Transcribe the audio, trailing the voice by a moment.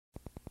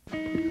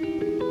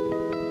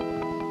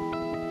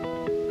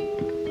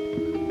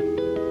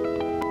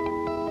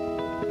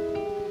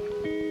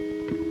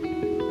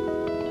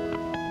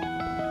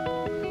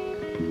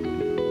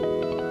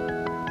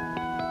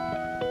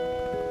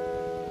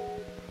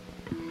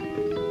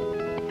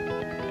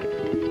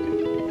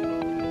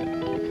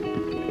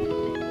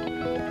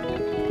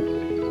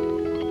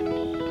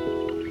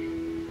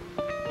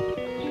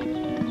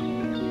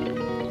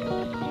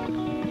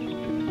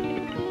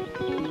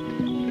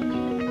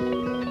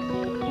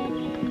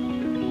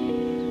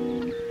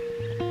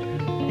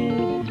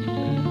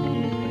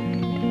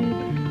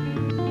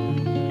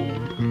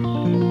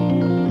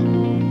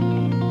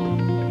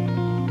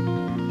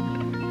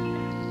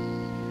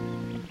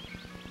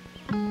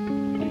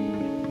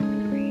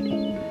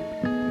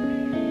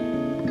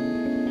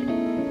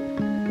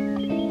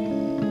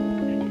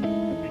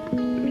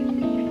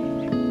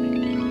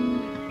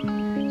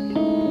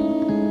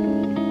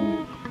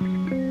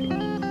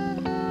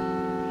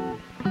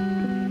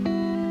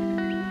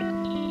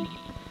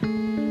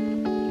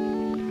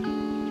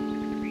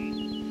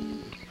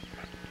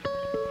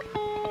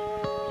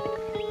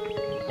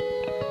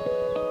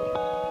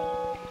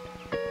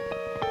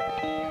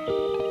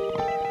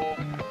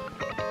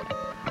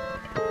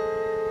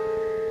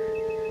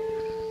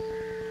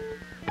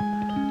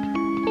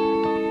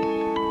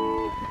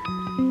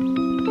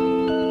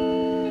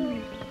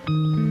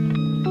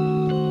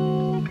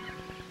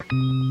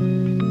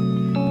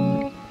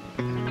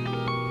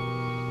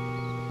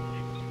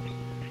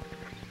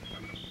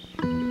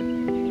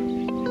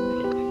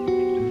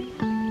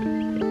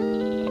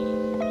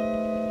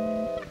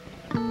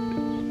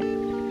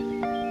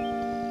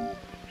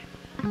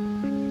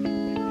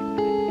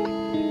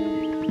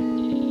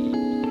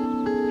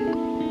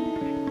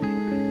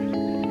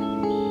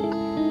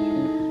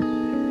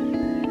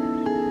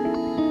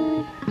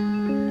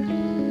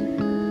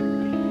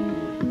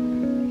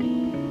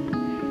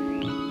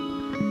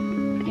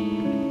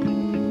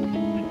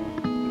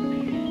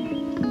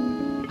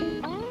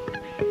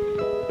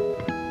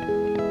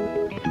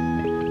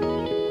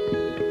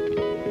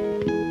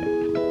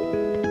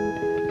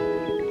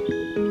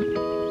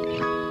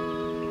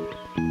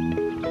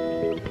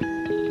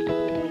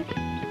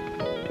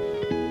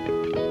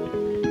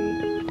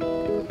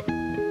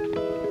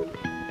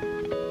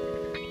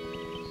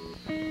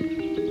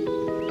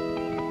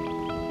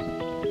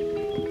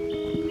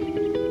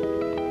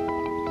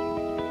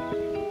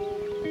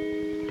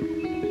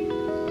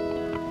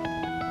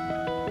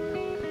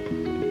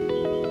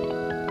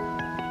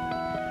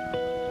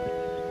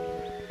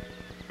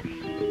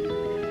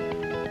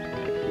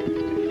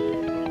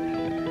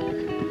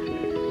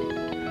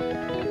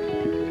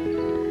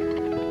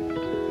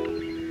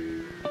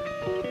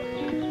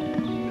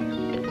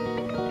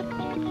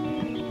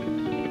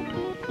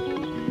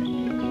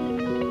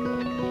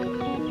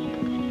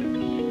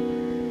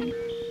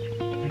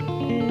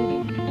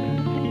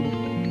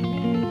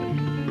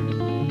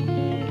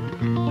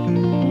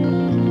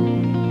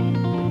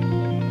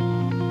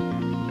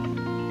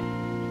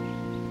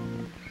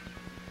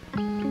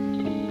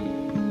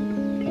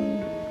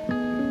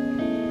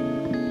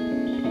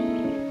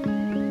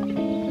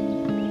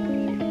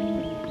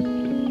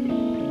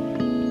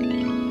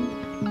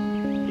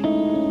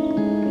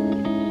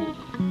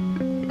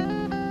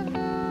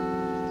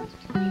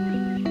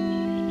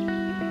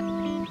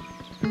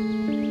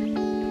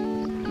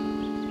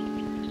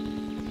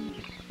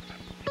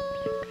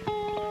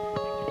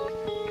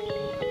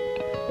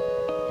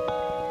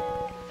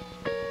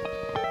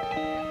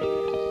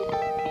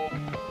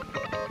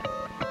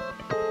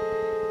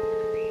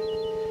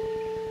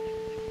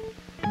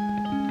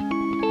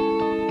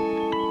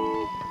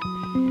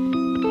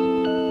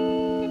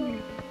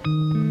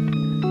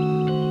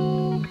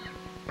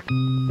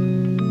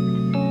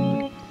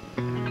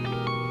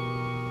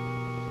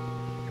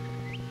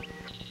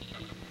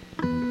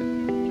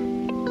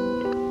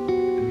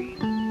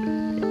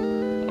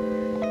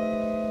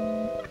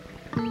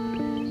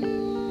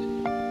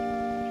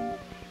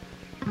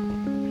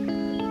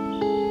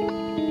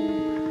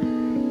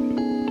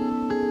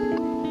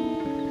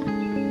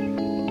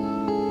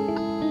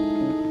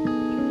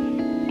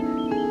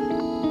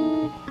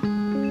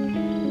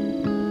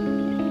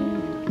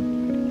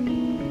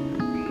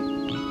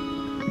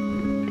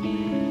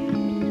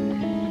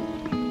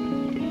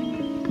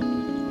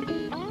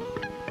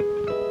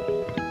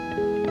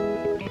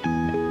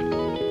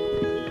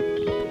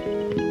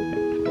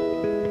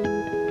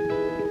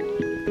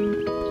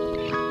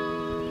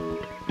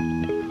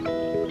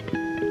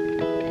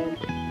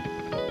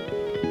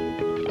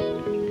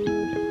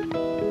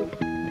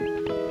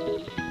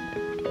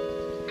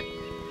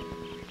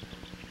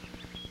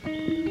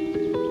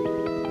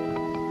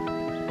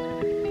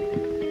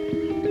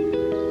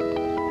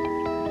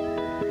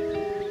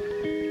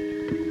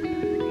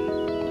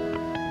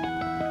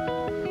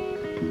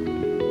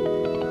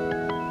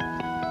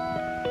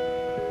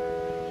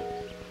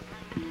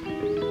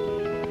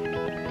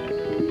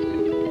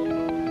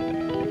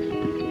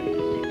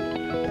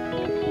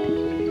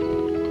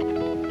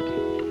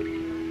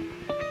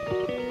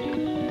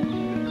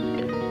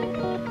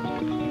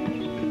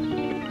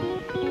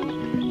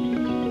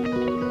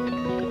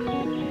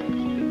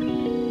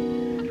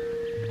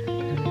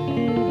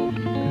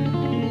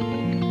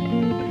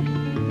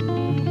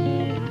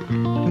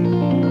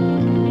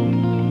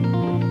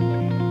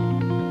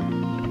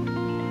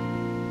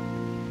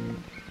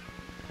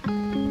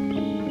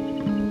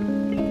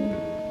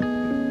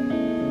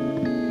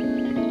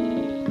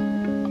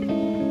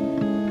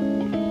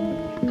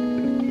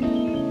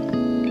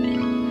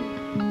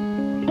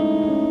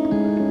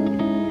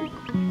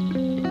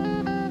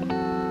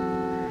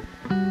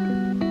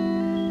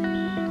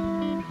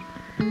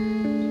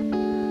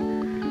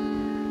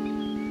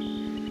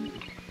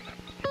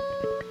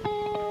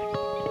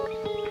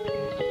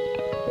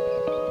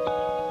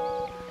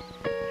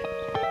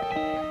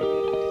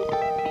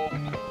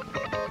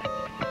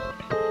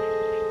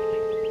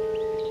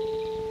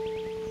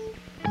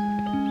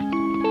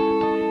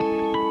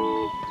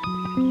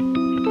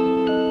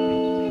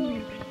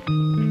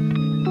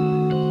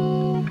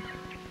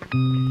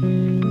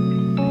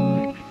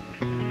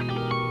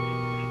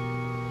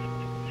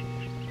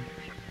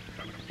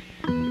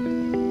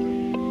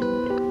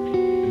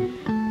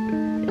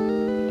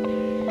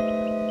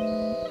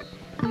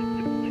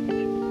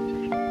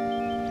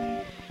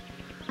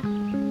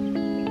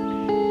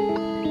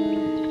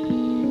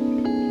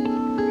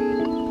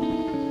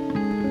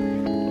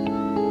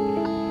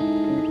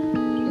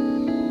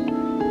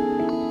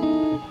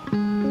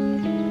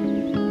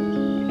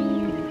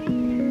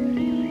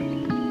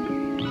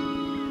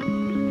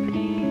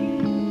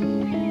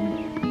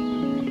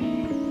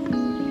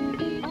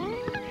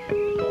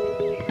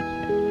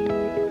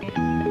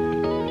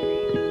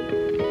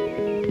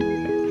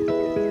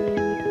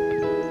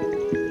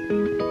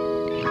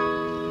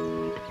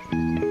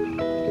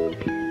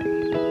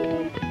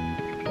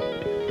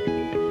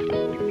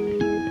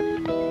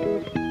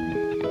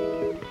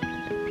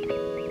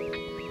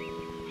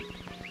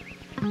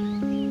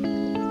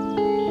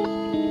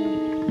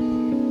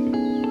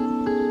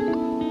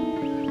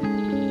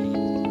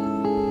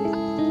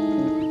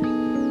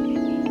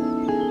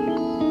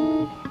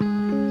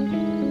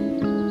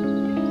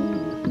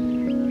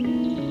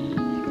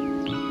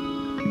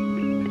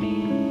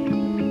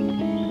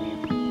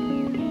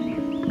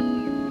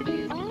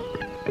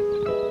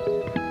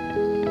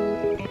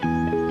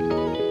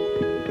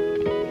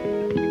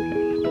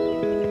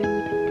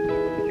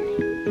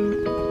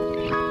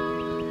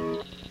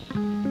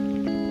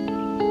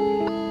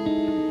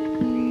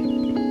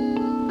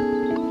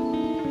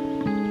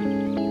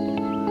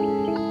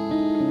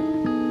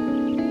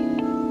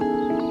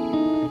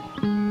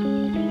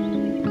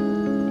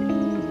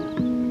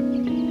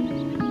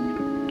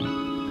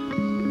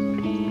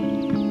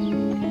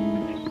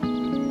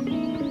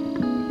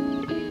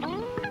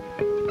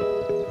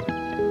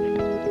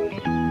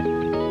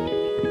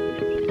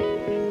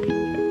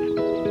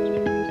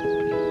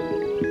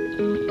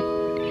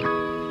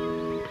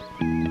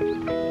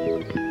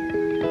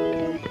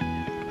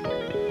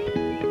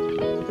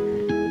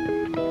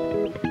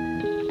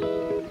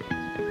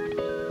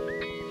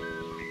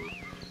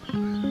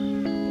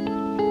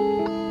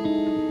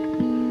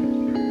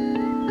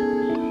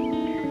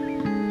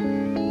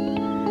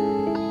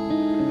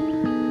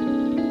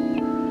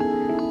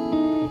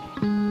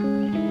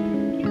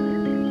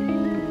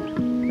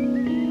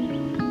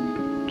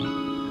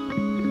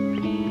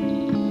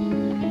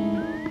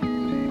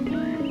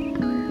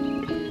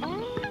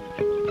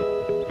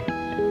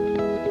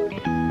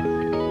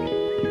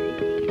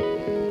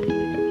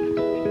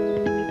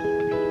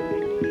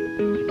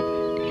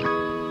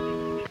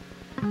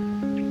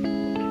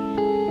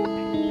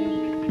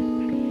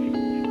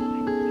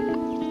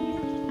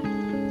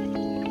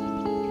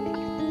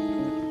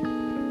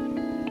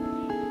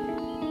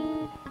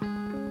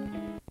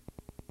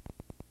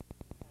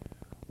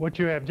What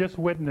you have just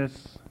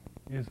witnessed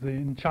is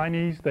in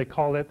Chinese they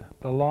call it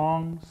the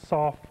long,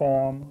 soft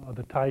form of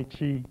the Tai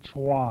Chi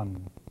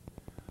Chuan.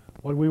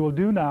 What we will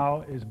do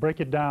now is break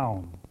it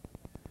down.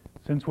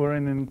 Since we're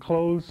in an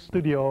enclosed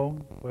studio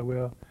where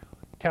we're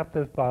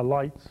captive by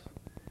lights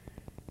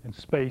and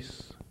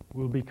space,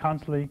 we'll be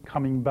constantly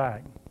coming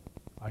back.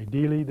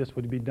 Ideally, this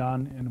would be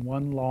done in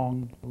one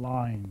long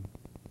line.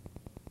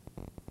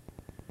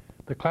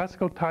 The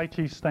classical Tai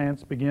Chi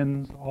stance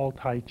begins all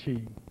Tai Chi.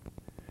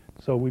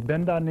 So we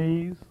bend our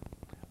knees,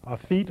 our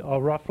feet are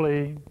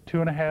roughly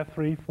 2.5,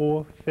 3,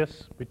 4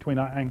 fists between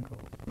our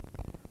ankles.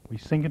 We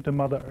sink into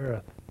Mother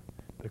Earth.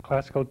 The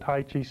classical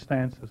Tai Chi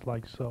stance is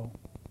like so.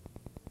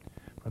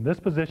 From this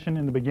position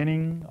in the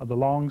beginning of the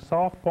long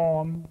soft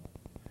form,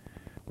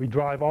 we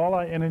drive all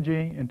our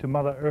energy into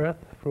Mother Earth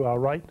through our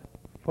right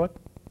foot.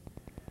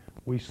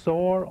 We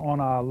soar on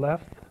our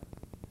left,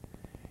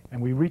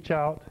 and we reach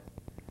out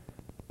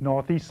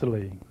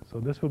northeasterly. So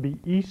this would be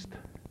east,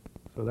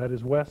 so that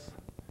is west,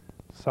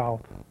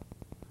 south,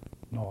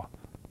 north.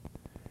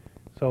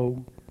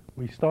 So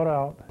we start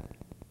out,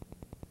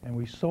 and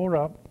we soar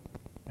up,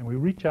 and we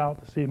reach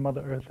out to see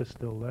Mother Earth is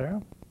still there.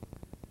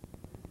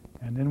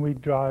 And then we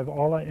drive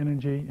all our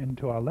energy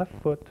into our left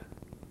foot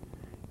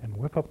and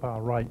whip up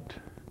our right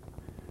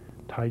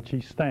Tai Chi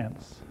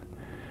stance.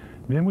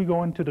 Then we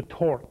go into the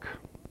torque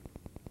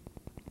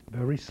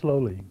very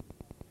slowly.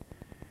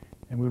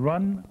 And we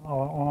run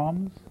our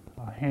arms,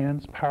 our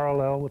hands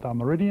parallel with our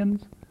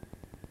meridians,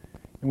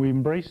 and we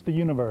embrace the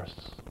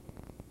universe.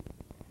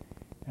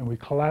 And we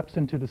collapse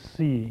into the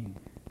sea.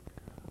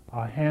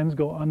 Our hands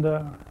go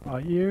under our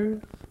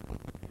ears.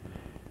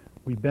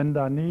 We bend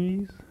our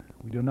knees.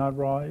 We do not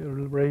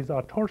raise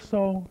our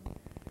torso.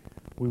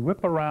 We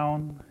whip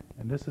around,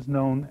 and this is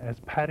known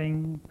as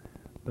patting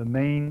the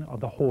mane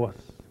of the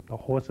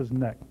horse's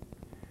neck.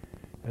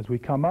 As we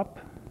come up,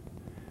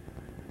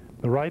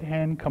 the right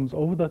hand comes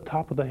over the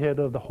top of the head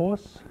of the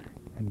horse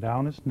and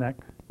down his neck.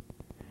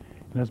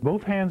 And as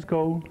both hands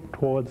go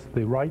towards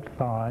the right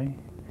thigh,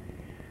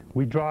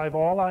 we drive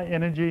all our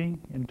energy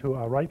into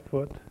our right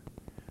foot.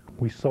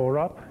 We soar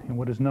up in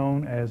what is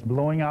known as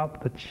blowing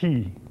out the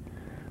chi,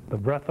 the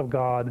breath of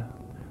God,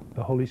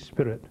 the Holy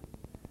Spirit.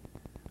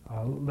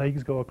 Our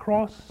legs go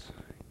across,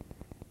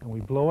 and we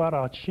blow out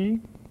our chi,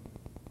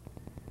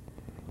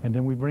 and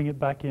then we bring it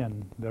back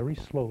in very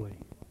slowly.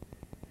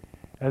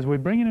 As we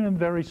bring it in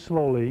very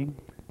slowly,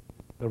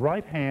 the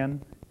right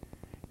hand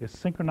is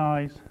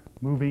synchronized,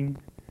 moving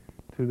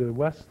to the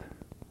west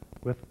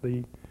with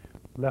the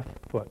left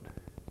foot.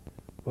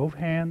 Both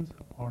hands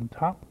are on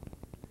top,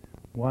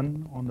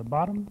 one on the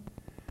bottom,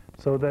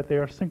 so that they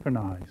are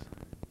synchronized.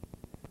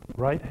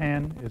 Right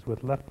hand is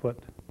with left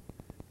foot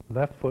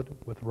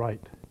with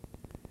right.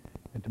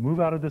 And to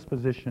move out of this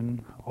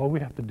position, all we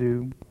have to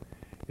do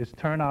is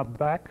turn our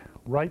back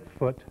right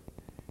foot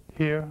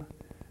here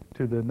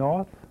to the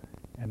north,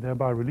 and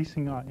thereby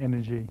releasing our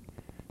energy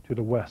to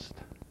the west.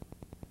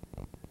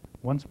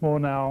 Once more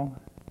now,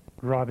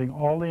 driving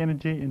all the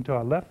energy into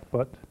our left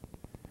foot.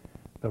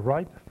 The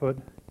right foot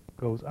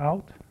goes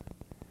out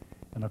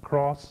and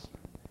across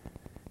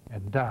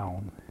and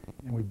down,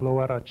 and we blow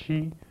out our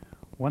chi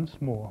once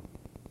more.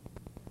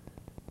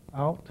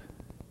 Out,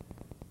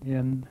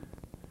 in,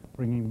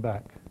 bringing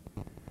back.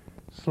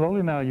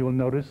 Slowly now you will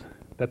notice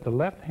that the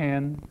left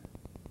hand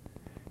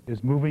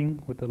is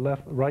moving with the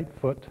right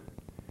foot,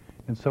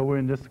 and so we're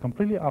in this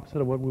completely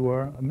opposite of what we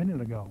were a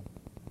minute ago.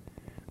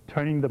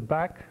 Turning the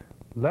back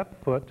left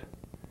foot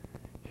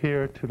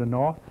here to the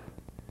north,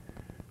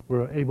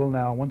 we're able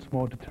now once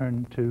more to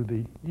turn to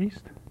the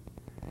east,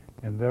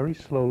 and very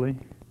slowly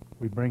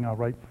we bring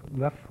our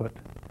left foot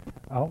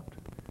out,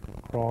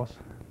 cross,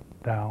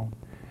 down,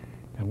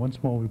 and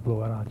once more we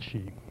blow out our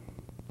chi.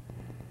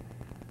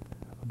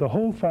 The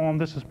whole form,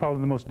 this is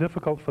probably the most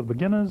difficult for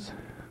beginners,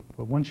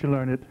 but once you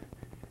learn it,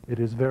 it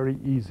is very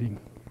easy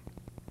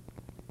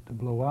to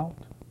blow out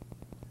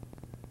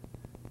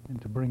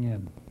and to bring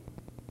in.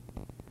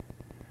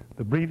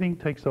 The breathing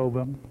takes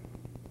over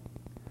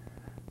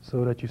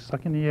so that you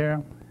suck in the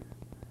air,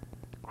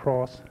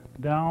 cross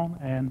down,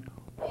 and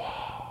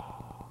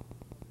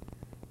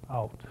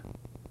out.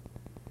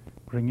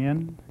 Bring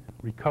in,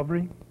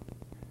 recovery,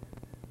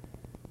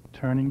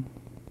 turning.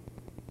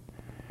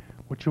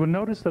 What you will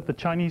notice that the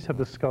Chinese have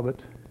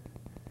discovered,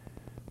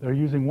 they're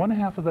using one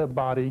half of their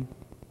body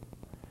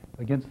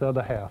against the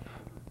other half.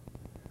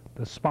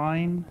 The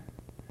spine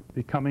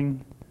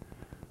becoming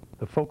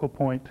the focal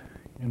point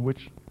in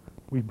which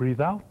we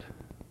breathe out,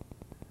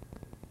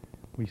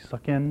 we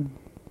suck in,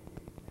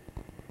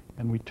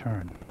 and we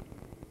turn.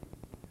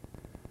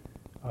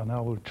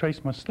 Now we'll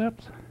trace my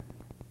steps.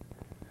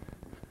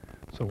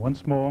 So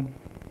once more,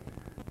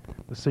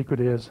 the secret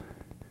is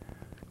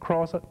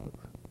cross,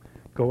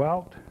 go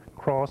out,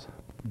 cross,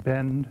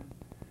 bend,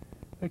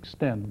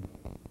 extend.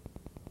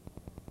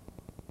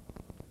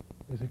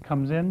 As it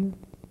comes in,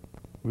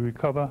 we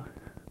recover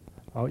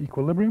our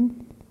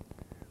equilibrium,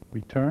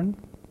 we turn,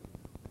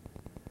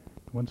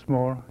 once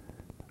more,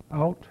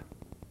 out,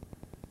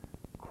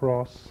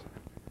 cross,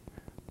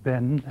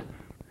 bend,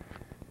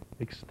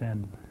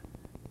 extend.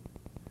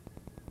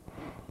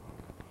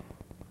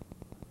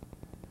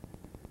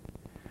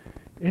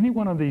 Any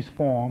one of these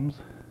forms,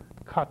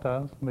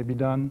 katas, may be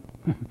done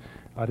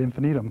ad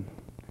infinitum,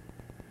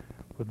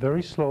 but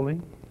very slowly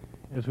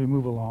as we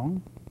move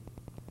along,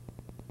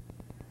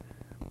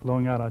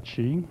 blowing out our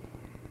chi.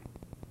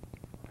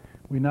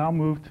 We now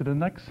move to the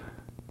next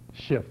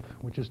shift,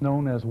 which is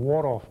known as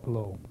ward-off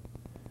blow.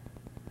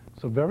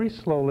 So very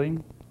slowly,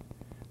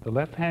 the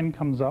left hand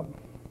comes up,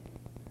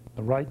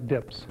 the right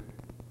dips.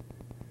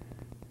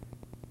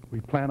 We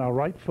plant our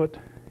right foot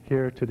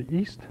here to the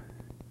east,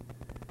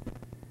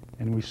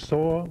 and we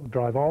soar,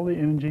 drive all the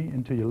energy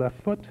into your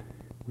left foot.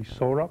 We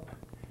soar up,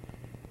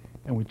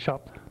 and we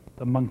chop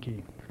the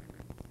monkey.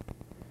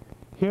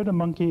 Here the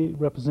monkey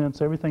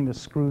represents everything that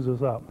screws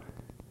us up,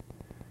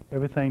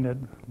 everything that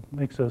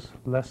makes us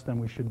less than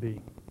we should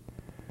be.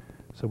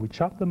 So we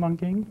chop the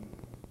monkey,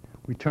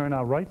 we turn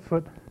our right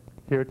foot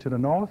here to the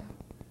north,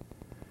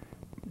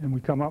 and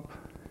we come up.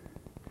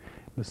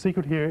 The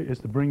secret here is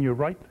to bring your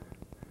right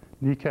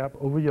kneecap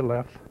over your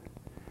left,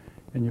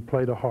 and you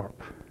play the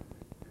harp.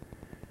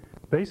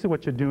 Basically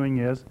what you're doing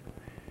is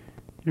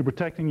you're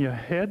protecting your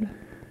head,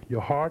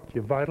 your heart,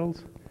 your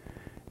vitals,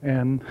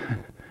 and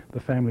the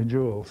family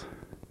jewels.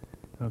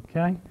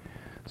 Okay?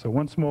 So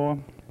once more,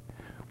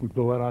 we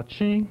blow out our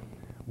chi,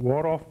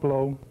 ward-off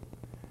blow,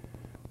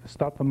 to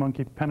stop the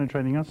monkey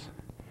penetrating us,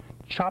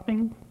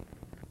 chopping,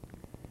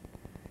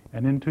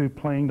 and into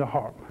playing the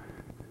harp.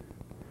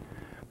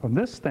 From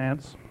this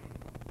stance,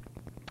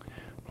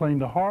 playing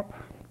the harp,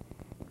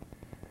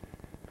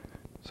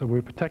 so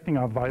we're protecting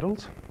our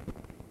vitals.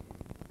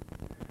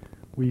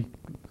 We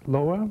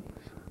lower,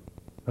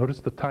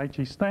 notice the Tai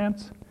Chi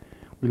stance,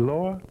 we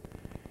lower,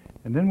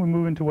 and then we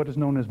move into what is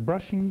known as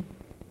brushing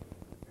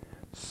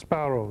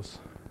sparrows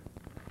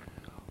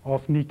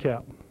off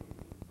kneecap.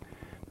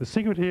 The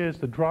secret here is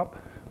to drop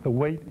the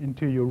weight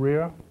into your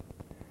rear.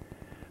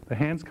 The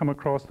hands come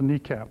across the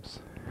kneecaps.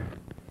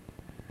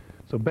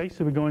 So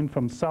basically we're going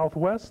from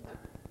southwest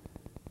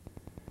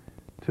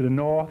to the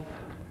north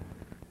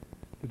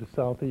to the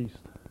southeast.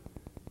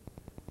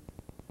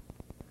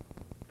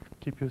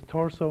 Keep your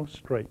torso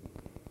straight.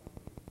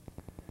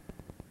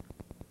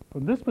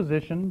 From this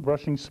position,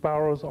 brushing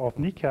sparrows off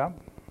kneecap,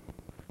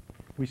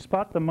 we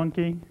spot the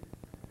monkey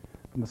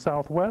from the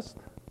southwest.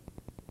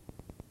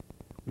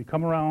 We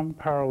come around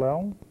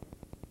parallel.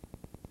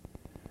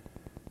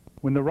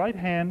 When the right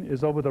hand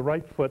is over the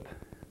right foot,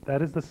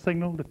 that is the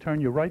signal to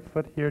turn your right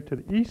foot here to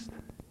the east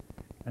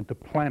and to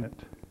plant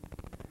it.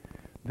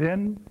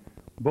 Then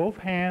both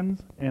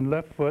hands and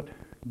left foot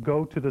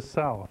go to the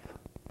south,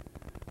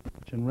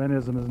 which in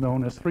Wrenism is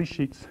known as three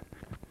sheets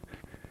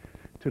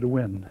to the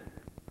wind.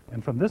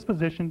 And from this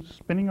position,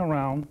 spinning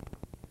around,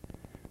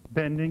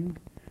 bending,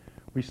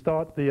 we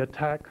start the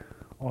attack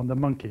on the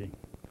monkey.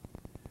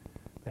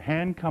 The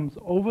hand comes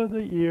over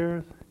the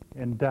ears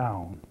and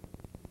down.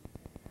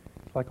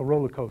 It's like a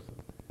roller coaster.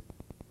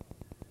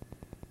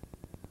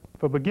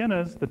 For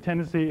beginners, the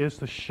tendency is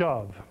to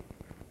shove.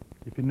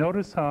 If you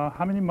notice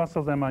how many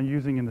muscles am I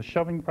using in the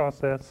shoving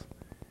process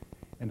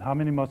and how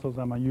many muscles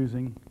am I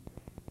using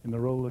in the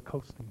roller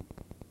coasting.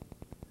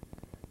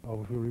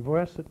 Oh, if we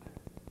reverse it.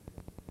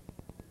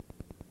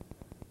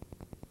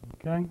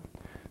 Okay,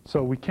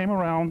 so we came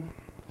around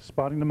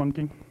spotting the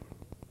monkey,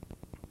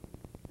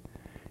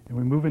 and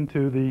we move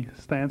into the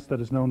stance that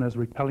is known as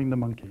repelling the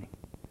monkey.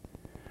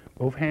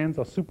 Both hands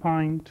are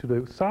supine to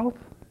the south,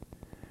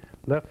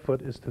 left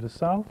foot is to the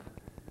south.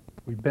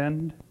 We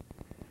bend,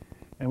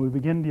 and we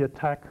begin the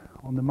attack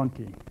on the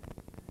monkey.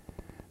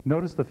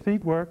 Notice the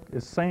feet work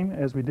is same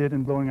as we did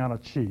in blowing out a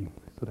chi.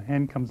 So the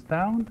hand comes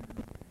down,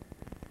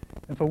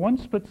 and for one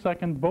split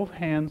second, both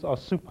hands are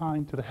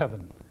supine to the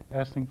heaven,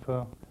 asking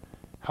for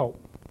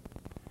help.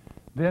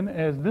 Then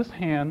as this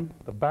hand,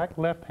 the back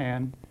left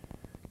hand,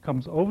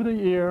 comes over the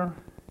ear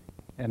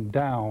and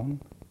down,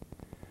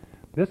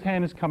 this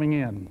hand is coming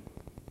in.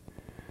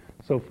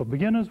 So for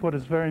beginners, what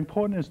is very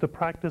important is to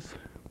practice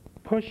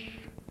push,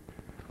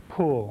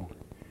 pull,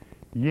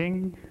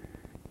 yin,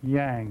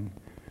 yang,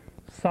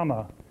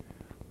 summer,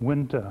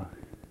 winter,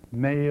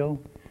 male,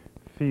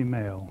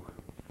 female,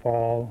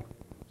 fall,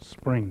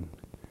 spring.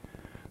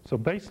 So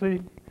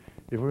basically,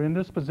 if we're in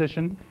this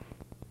position,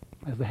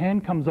 as the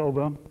hand comes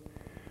over,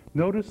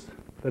 notice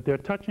that they're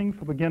touching,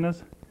 for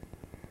beginners,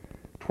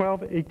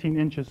 12, 18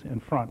 inches in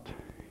front.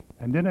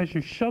 And then as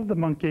you shove the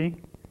monkey,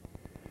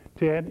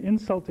 to add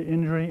insult to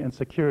injury and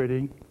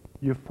security,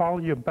 you follow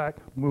your back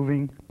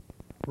moving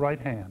right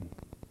hand.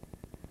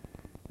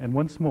 And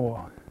once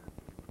more,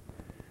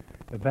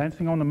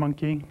 advancing on the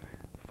monkey,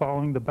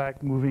 following the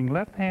back moving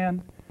left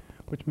hand,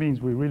 which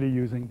means we're really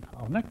using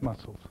our neck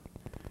muscles.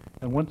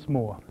 And once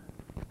more.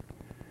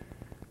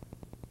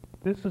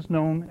 This is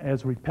known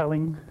as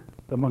repelling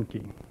the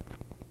monkey.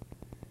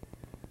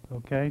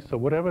 Okay, so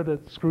whatever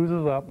that screws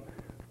us up,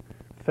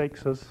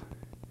 fakes us,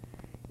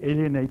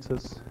 alienates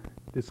us,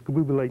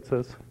 discombobulates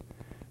us,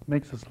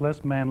 makes us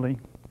less manly,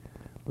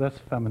 less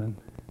feminine,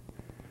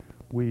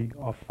 we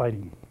are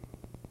fighting.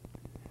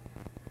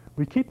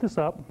 We keep this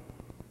up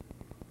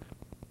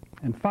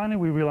And finally,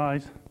 we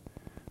realize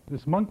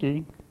this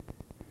monkey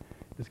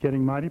is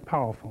getting mighty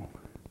powerful.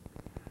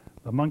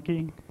 The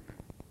monkey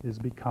is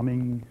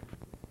becoming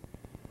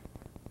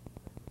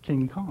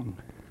King Kong.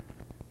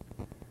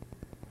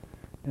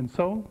 And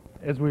so,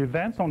 as we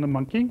advance on the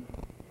monkey,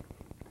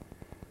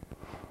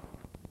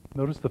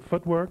 notice the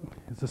footwork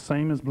is the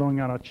same as blowing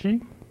out our chi.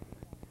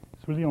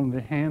 It's really only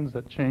the hands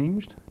that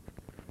changed.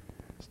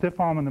 Stiff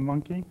arm in the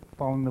monkey,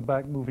 following the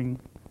back moving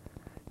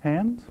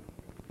hands,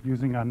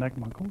 using our neck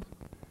muscles.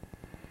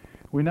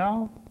 We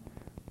now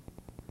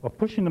are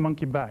pushing the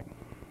monkey back.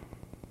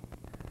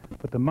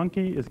 But the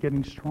monkey is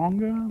getting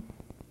stronger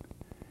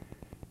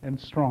and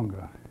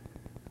stronger.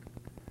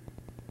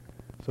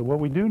 So what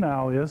we do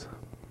now is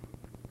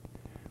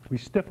we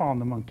stiff arm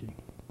the monkey.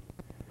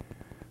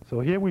 So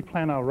here we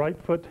plant our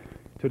right foot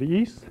to the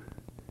east.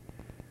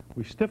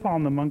 We stiff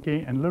arm the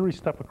monkey and literally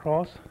step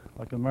across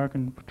like an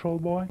American patrol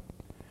boy,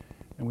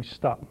 and we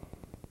stop.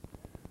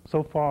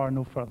 So far,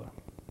 no further.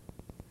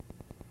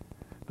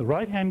 The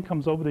right hand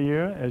comes over the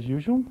ear as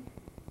usual.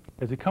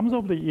 As it comes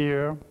over the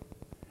ear,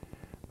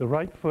 the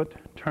right foot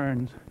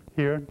turns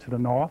here to the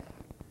north,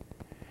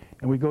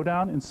 and we go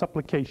down in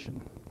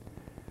supplication.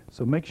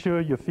 So make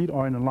sure your feet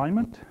are in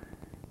alignment.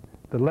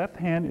 The left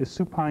hand is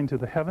supine to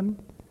the heaven.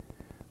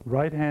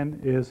 Right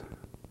hand is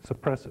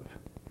suppressive.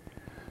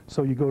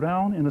 So you go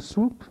down in a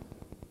swoop,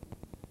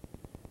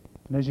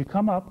 and as you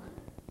come up,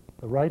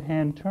 the right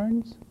hand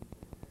turns,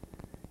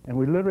 and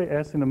we're literally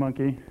asking the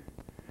monkey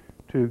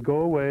to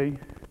go away,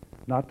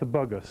 not to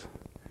bug us.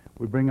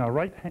 We bring our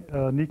right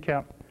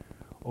kneecap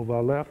over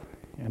our left,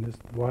 and this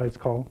is why it's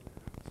called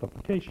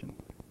supplication.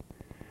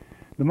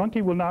 The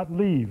monkey will not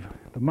leave.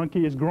 The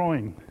monkey is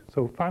growing.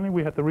 So finally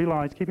we have to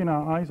realize, keeping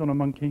our eyes on the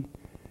monkey,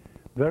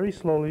 very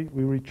slowly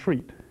we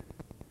retreat.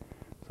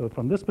 So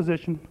from this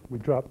position, we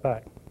drop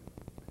back.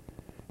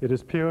 It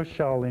is pure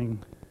Shaolin,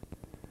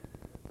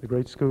 the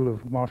great school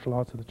of martial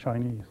arts of the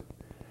Chinese.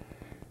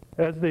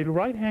 As the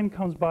right hand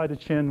comes by the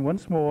chin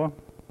once more,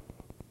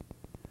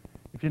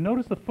 if you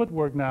notice the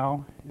footwork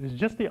now, it is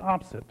just the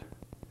opposite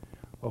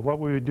of what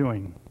we were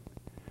doing.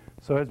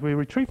 So as we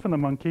retreat from the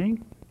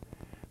monkey,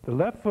 the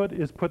left foot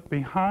is put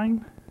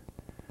behind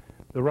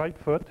the right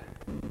foot,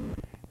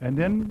 and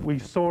then we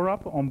soar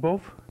up on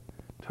both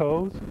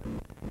toes,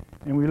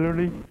 and we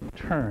literally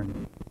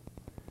turn.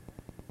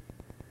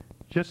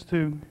 Just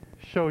to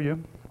show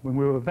you, when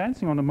we were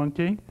advancing on the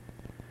monkey,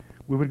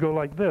 we would go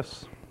like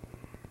this.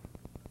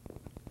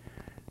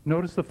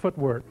 Notice the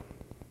footwork.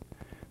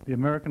 The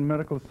American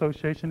Medical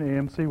Association,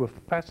 AMC, was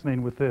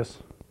fascinated with this.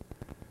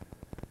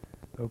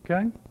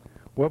 Okay?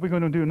 What we're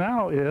going to do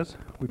now is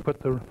we put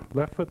the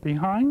left foot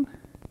behind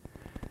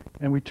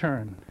and we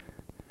turn.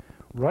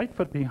 Right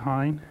foot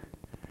behind,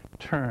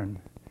 turn.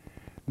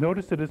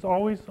 Notice that it's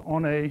always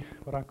on a,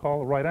 what I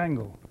call a right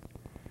angle.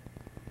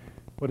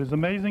 What is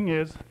amazing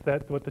is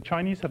that what the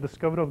Chinese have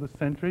discovered over the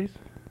centuries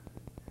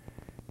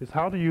is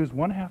how to use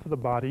one half of the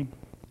body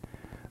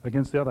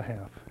against the other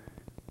half.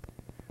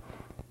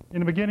 In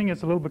the beginning,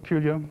 it's a little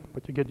peculiar,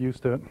 but you get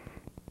used to it.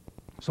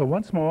 So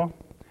once more,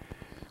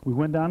 we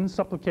went down in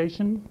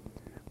supplication,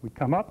 we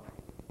come up,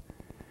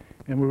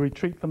 and we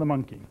retreat from the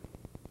monkey.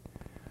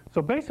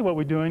 So basically what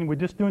we're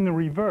just doing the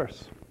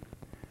reverse.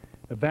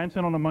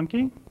 Advancing on the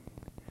monkey,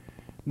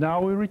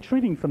 now we're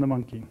retreating from the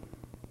monkey.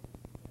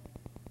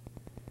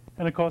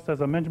 And of course,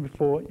 as I mentioned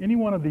before, any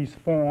one of these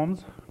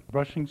forms,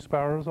 brushing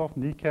sparrows off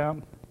kneecap,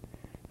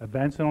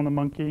 advancing on the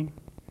monkey,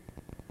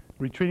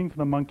 retreating from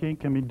the monkey,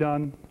 can be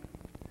done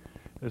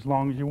as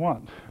long as you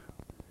want,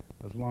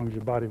 as long as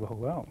your body will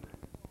hold out.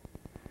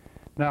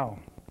 Now,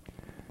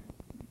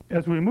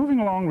 as we're moving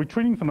along,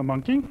 retreating from the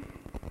monkey,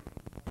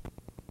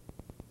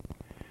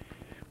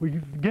 we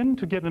begin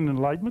to get an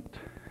enlightenment,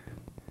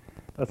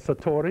 a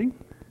satori,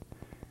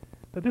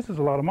 that this is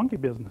a lot of monkey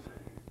business.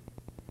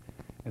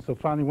 And so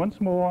finally, once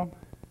more,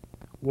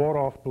 ward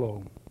off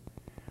blow.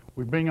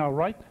 We bring our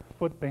right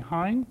foot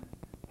behind,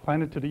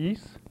 plant it to the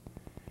east,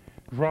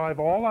 drive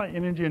all our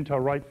energy into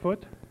our right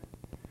foot.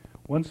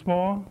 Once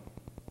more,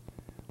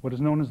 what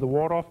is known as the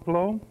ward off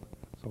blow.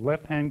 So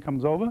left hand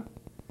comes over,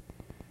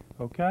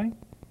 okay?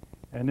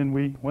 And then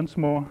we, once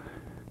more,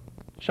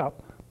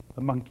 chop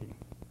the monkey.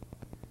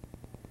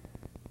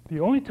 The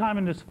only time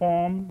in this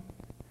form,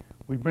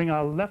 we bring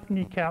our left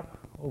kneecap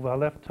over our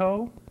left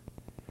toe,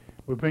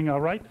 we bring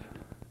our right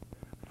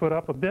foot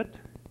up a bit,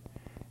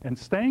 and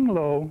staying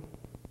low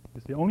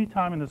is the only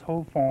time in this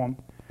whole form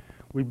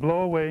we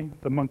blow away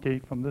the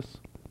monkey from this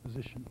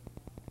position.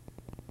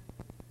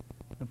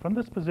 And from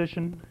this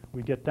position,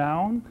 we get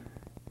down.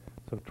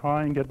 So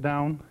try and get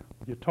down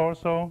with your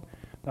torso,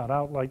 not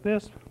out like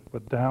this,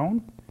 but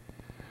down.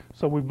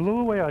 So we blew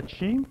away our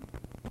chi,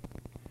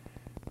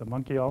 the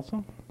monkey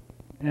also,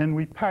 and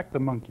we pack the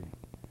monkey.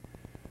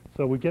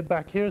 So we get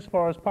back here as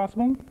far as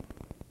possible,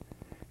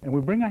 and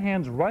we bring our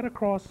hands right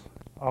across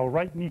our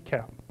right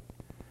kneecap.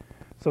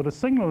 So the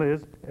signal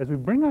is, as we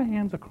bring our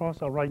hands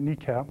across our right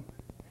kneecap,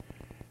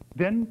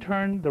 then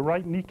turn the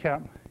right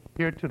kneecap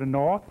here to the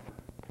north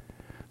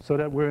so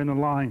that we're in a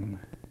line.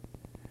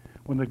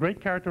 One of the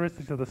great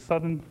characteristics of the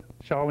southern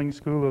Shaolin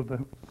school of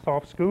the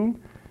soft school,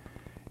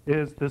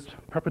 is this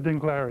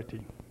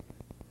perpendicularity.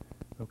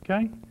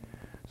 Okay?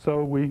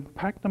 So we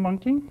pack the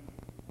monkey.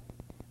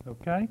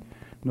 Okay?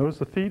 Notice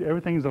the feet,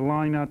 everything's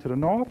aligned out to the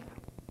north.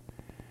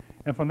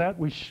 And from that,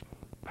 we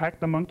pack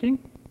the monkey.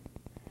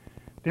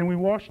 Then we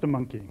wash the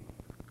monkey,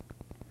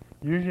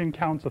 usually in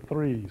counts of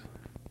threes,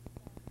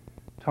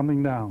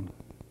 tumbling down.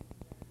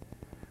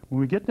 When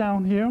we get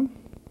down here,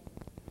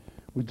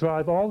 we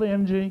drive all the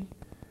energy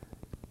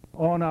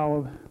on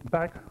our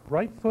back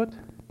right foot.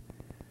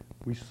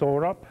 We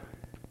soar up,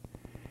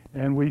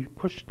 and we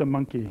push the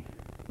monkey.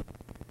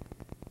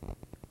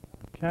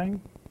 Okay?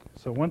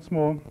 So once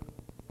more,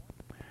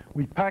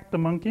 we pack the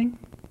monkey,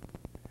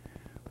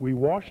 we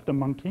wash the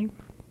monkey,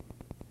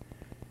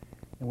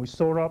 and we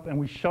soar up and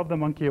we shove the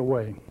monkey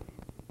away.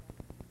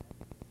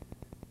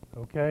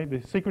 Okay?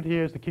 The secret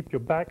here is to keep your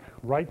back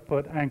right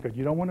foot anchored.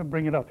 You don't want to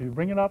bring it up. If you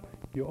bring it up,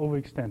 you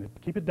overextend it.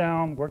 Keep it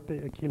down, work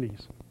the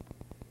Achilles.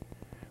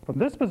 From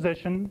this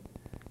position,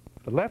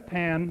 the left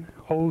hand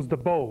holds the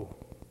bow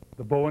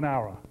and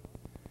arrow.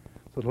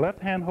 So the left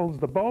hand holds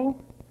the bow,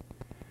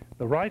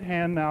 the right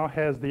hand now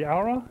has the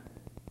arrow,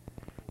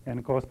 and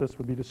of course this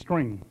would be the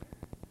string.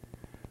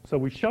 So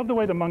we shoved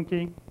away the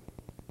monkey,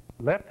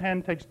 left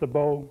hand takes the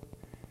bow,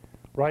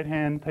 right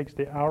hand takes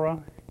the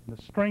arrow and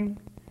the string,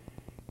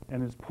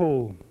 and is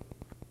pulled.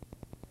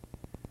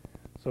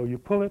 So you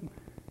pull it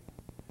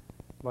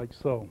like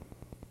so.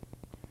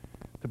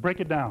 To break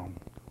it down,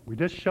 we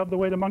just shoved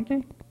away the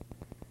monkey,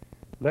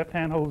 left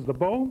hand holds the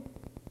bow,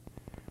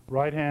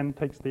 right hand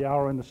takes the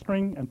arrow and the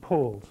string and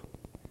pulls.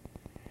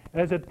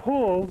 As it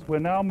pulls, we're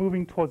now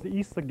moving towards the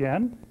east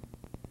again.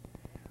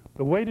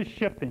 The weight is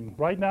shifting.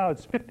 Right now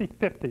it's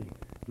 50-50,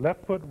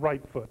 left foot,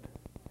 right foot.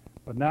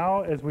 But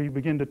now as we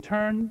begin to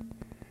turn,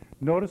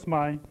 notice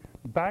my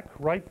back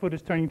right foot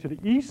is turning to the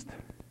east.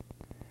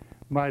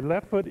 My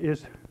left foot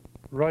is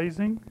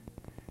rising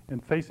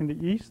and facing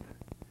the east.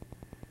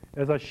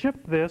 As I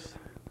shift this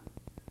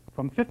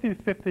from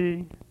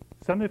 50-50,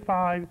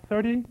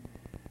 75-30,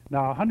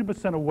 now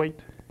 100% of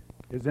weight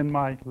is in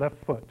my left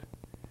foot.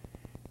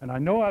 And I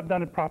know I've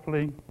done it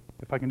properly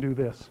if I can do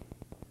this.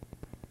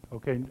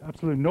 Okay,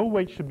 absolutely no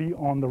weight should be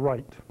on the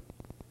right.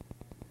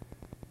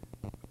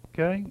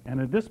 Okay,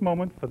 and at this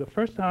moment, for the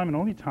first time and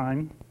only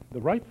time,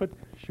 the right foot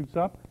shoots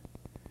up,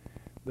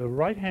 the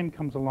right hand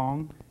comes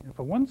along, and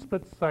for one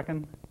split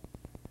second,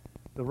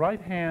 the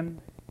right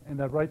hand and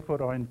that right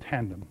foot are in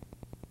tandem.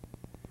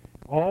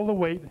 All the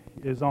weight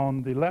is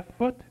on the left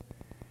foot,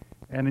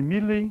 and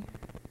immediately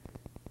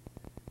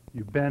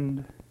you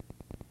bend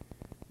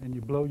and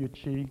you blow your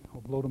chi,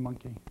 or blow the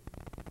monkey,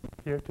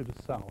 here to the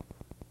south.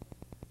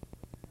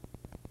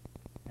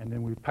 And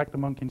then we pack the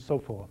monkey and so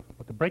forth.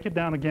 But to break it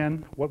down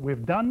again, what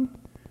we've done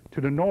to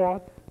the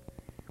north,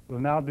 we'll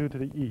now do to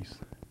the east.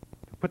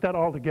 To put that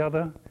all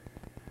together,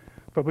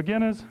 for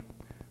beginners,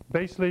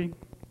 basically,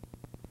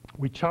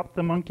 we chopped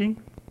the monkey,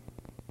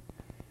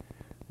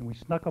 and we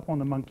snuck up on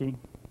the monkey,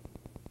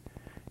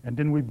 and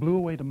then we blew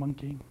away the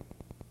monkey,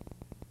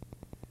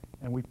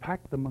 and we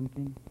packed the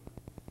monkey,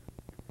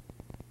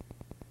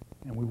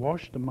 and we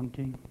washed the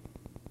monkey,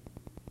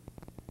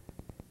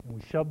 and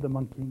we shoved the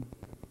monkey,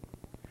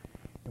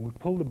 and we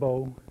pulled the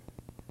bow,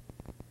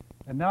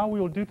 and now we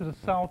will do to the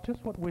south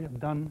just what we have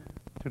done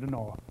to the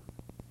north.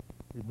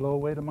 We blow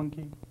away the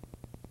monkey,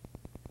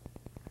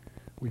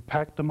 we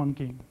pack the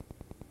monkey,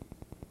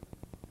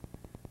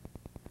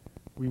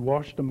 we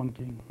wash the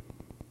monkey,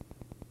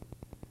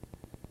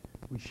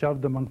 we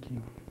shove the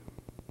monkey,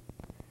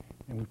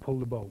 and we pull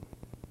the bow.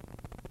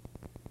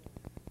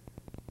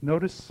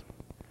 Notice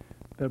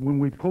that when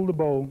we pull the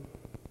bow,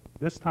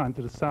 this time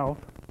to the south,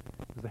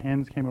 as the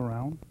hands came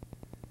around,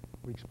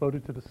 we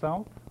exploded to the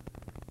south.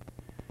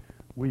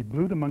 We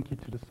blew the monkey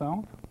to the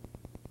south.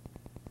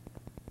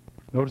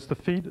 Notice the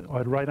feet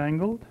are at right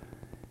angled,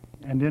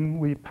 and then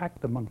we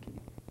packed the monkey.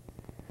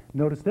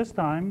 Notice this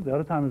time, the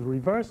other time is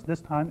reversed.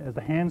 This time, as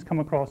the hands come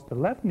across the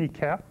left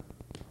kneecap,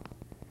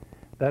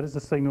 that is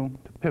the signal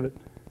to pivot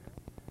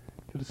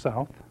to the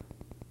south.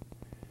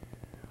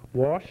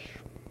 Wash.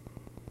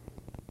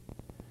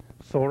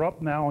 Soar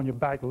up now on your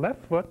back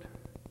left foot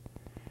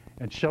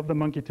and shove the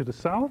monkey to the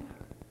south.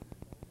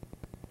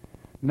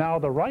 Now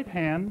the right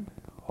hand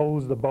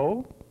holds the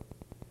bow.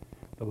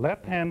 The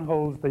left hand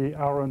holds the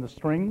arrow and the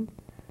string.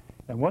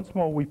 And once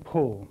more we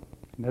pull.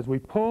 And as we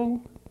pull,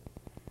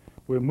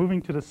 we're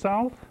moving to the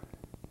south.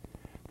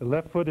 The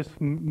left foot is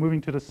moving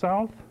to the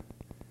south.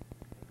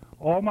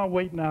 All my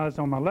weight now is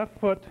on my left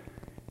foot.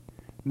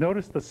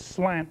 Notice the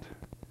slant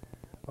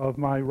of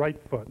my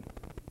right foot.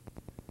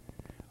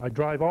 I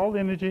drive all the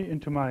energy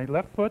into my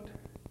left foot,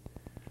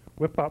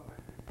 whip up,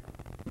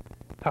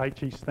 Tai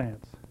Chi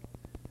stance.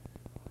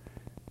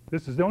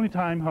 This is the only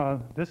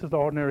time, this is the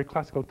ordinary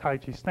classical Tai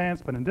Chi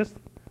stance, but in this,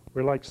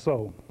 we're like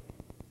so.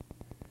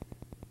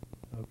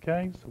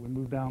 Okay, so we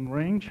move down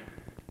range.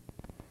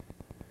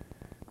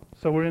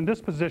 So we're in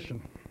this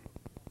position.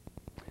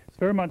 It's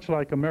very much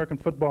like American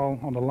football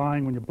on the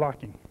line when you're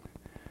blocking.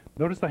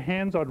 Notice the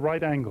hands are at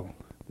right angle.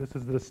 This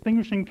is the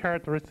distinguishing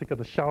characteristic of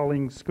the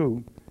Shaolin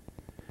school.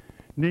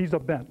 Knees are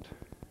bent.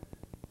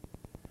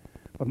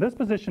 From this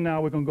position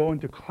now, we're going to go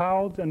into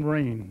clouds and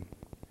rain,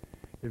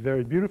 a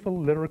very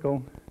beautiful,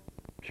 lyrical,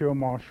 pure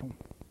martial.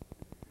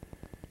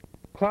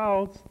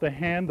 Clouds, the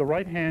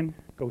right hand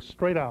goes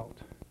straight out.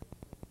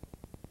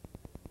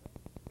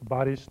 The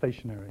body is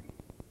stationary.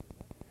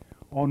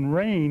 On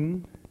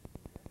rain,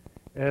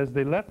 as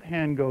the left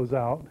hand goes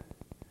out,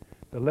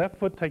 the left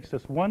foot takes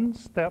us one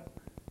step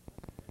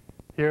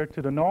here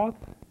to the north,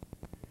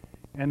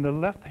 and the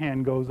left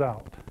hand goes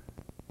out.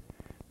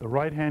 The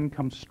right hand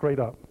comes straight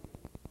up.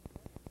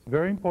 It's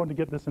very important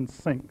to get this in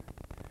sync.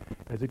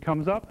 As it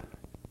comes up,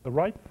 the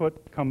right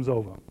foot comes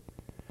over.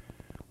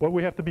 What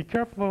we have to be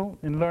careful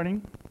in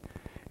learning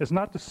is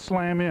not to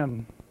slam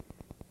in.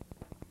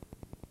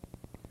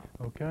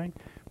 Okay?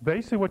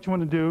 Basically what you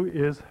want to do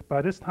is,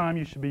 by this time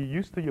you should be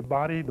used to your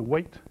body, the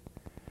weight.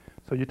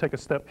 So you take a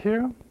step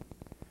here,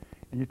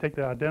 and you take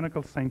the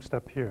identical same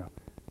step here.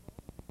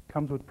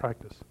 Comes with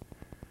practice.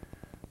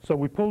 So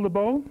we pull the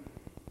bow,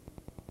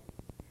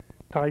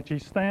 Tai Chi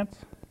stance,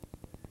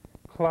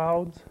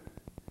 clouds.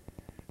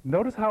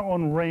 Notice how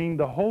on rain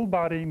the whole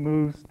body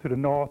moves to the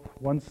north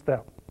one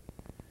step.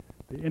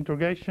 The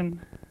integration.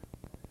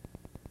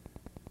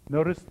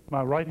 Notice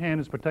my right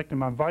hand is protecting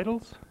my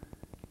vitals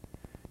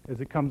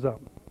as it comes up.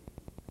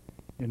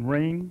 In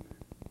rain,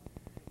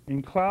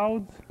 in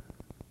clouds,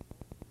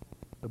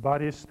 the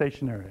body is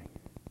stationary.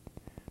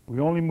 We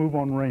only move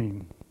on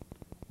rain.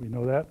 We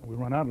know that. We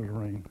run out of the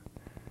rain.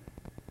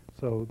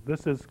 So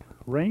this is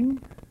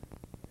rain.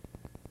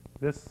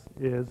 This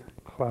is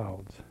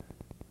clouds.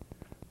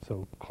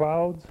 So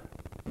clouds,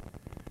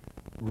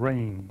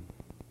 rain.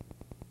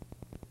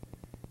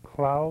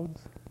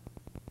 Clouds,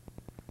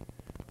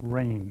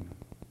 rain.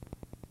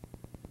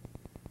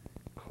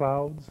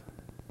 Clouds,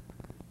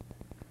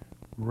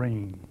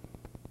 rain.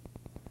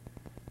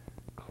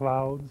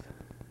 Clouds,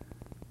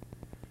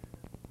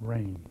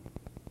 rain.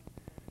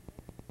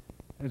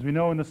 As we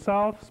know in the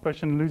South,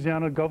 especially in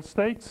Louisiana Gulf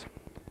states,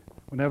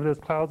 whenever there's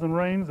clouds and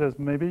rains, there's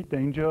maybe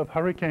danger of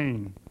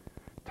hurricane,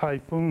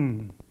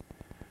 typhoon.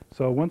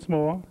 So once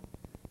more,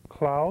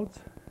 clouds,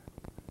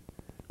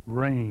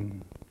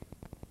 rain.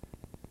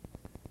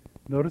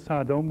 Notice how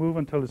I don't move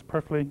until it's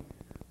perfectly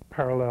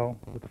parallel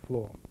with the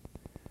floor.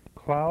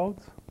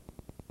 Clouds,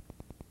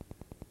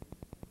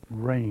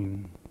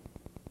 rain.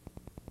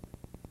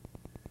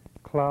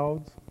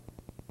 Clouds,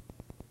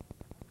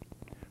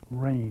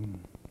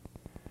 rain.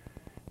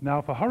 Now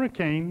for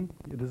hurricane,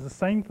 it is the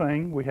same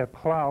thing. We have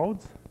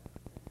clouds,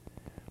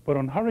 but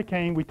on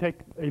hurricane, we take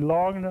a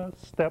longer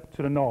step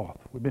to the north.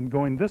 We've been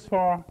going this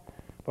far.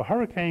 For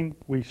hurricane,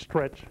 we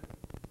stretch.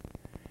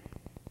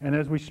 And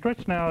as we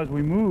stretch now, as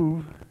we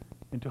move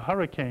into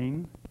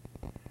hurricane,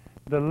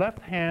 the left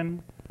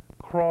hand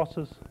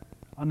crosses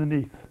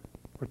underneath,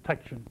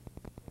 protection.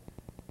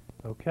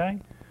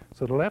 Okay?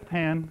 So the left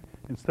hand,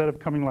 instead of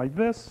coming like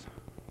this,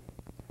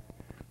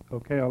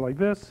 okay, or like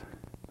this,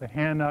 the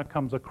hand now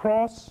comes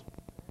across,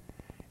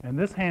 and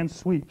this hand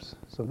sweeps.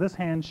 So this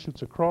hand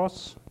shoots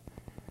across,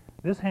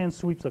 this hand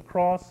sweeps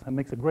across and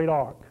makes a great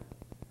arc,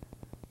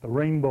 the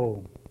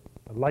rainbow,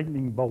 the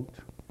lightning bolt.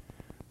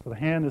 So the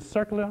hand is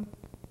circular.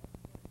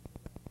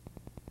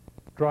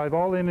 Drive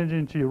all energy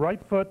into your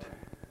right foot,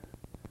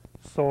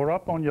 soar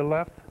up on your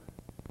left,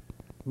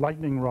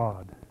 lightning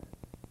rod.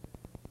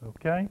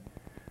 Okay?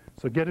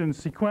 So get it in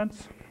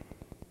sequence.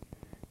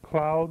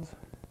 Clouds,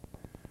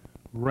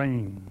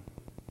 rain.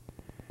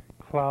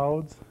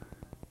 Clouds,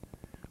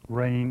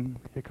 rain.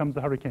 Here comes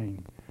the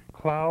hurricane.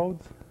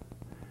 Clouds,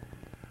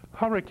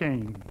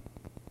 hurricane.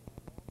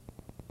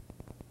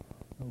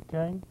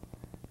 Okay?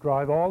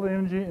 Drive all the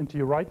energy into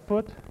your right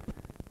foot.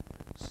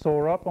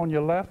 Soar up on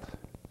your left,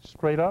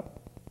 straight up.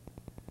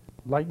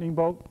 Lightning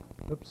bolt.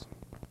 Oops.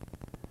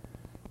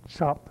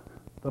 Chop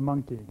the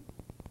monkey.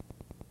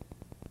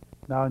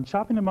 Now in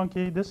chopping the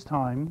monkey this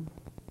time,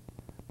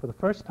 for the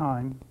first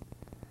time,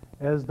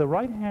 as the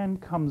right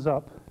hand comes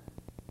up,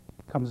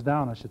 comes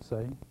down, I should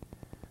say,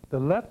 the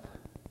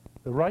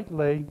right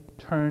leg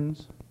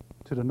turns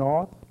to the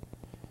north.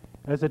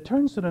 As it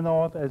turns to the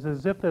north,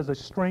 as if there's a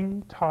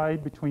string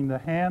tied between the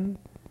hand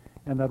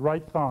and that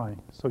right thigh.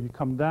 So you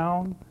come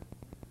down,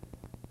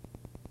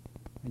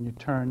 and you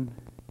turn,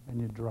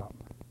 and you drop.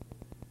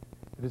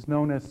 It is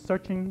known as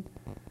searching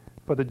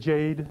for the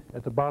jade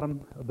at the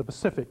bottom of the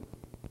Pacific.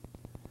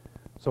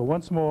 So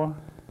once more,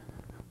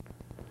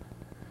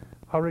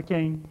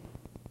 hurricane,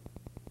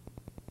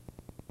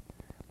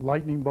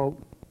 lightning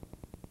bolt,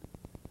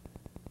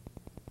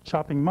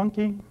 chopping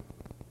monkey,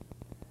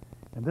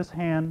 and this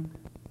hand,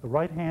 the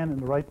right hand and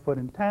the right foot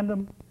in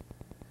tandem,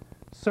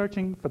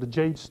 searching for the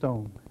jade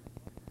stone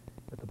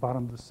at the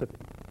bottom of the Pacific.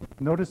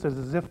 Notice it's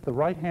as if the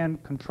right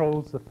hand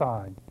controls the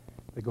thigh.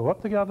 They go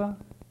up together,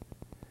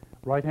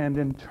 right hand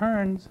then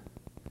turns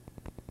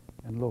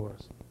and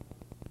lowers.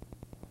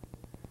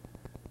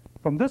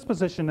 From this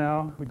position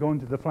now, we go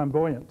into the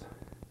flamboyant.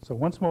 So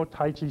once more,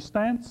 Tai Chi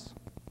stance,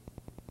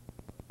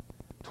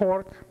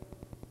 torque,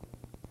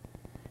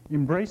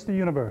 embrace the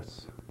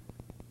universe.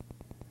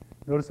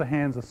 Notice the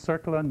hands are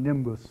circular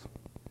nimbus.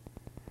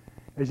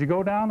 As you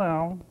go down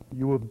now,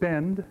 you will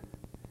bend.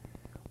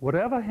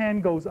 Whatever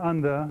hand goes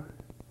under,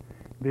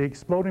 the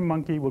exploding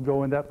monkey will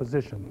go in that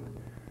position.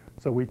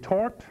 So we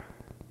torque,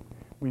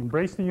 we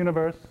embrace the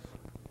universe,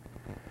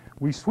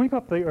 we sweep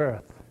up the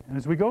earth. And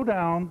as we go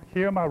down,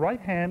 here my right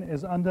hand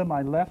is under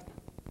my left,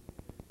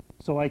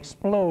 so I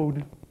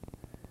explode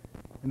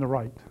in the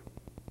right.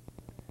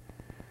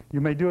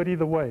 You may do it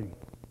either way,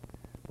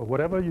 but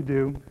whatever you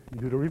do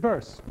the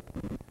reverse.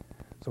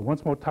 So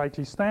once more, Tai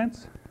Chi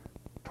stance,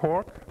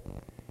 torque,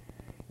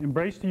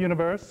 embrace the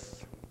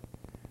universe,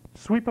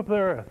 sweep up the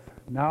earth.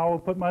 Now I'll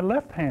put my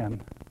left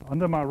hand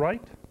under my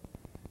right,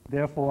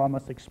 therefore I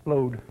must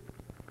explode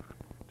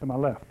to my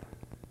left.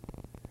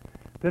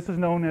 This is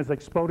known as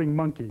exploding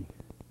monkey,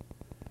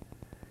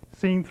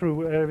 seen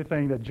through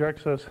everything that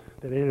jerks us,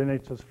 that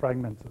alienates us,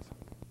 fragments us.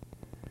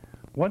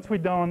 Once we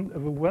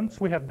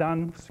have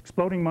done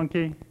exploding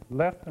monkey,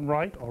 left and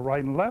right, or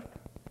right and left,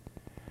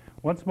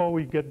 once more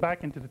we get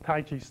back into the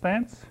Tai Chi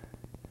stance.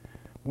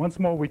 Once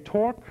more we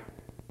torque,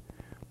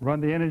 run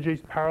the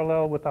energies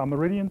parallel with our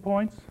meridian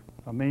points,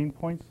 our main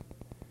points.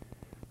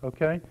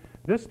 Okay?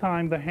 This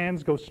time the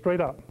hands go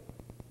straight up.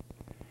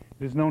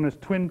 It is known as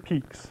twin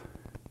peaks.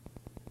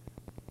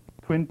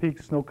 Twin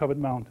peaks, snow-covered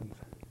mountains.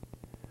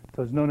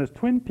 So it's known as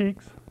twin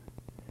peaks,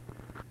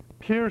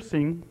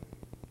 piercing,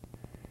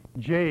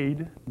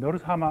 jade.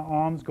 Notice how my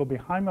arms go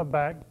behind my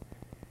back,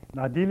 and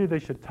ideally they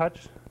should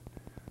touch.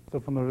 So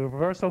from the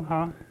reversal,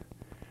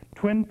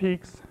 twin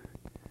peaks,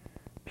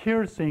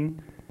 piercing,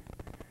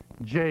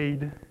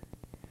 jade,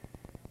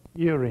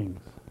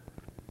 earrings.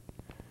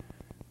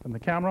 From the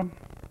camera,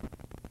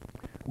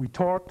 we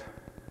torqued,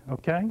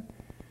 okay?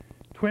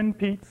 Twin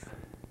peaks,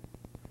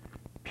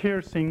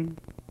 piercing,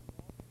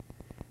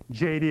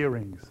 jade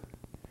earrings.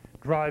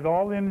 Drive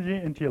all the energy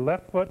into your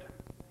left foot,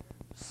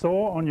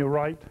 soar on your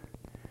right,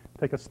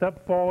 take a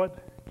step forward,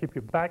 keep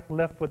your back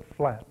left foot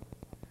flat.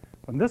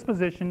 From this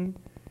position,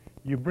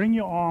 you bring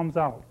your arms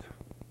out.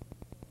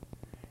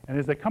 And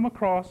as they come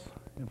across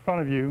in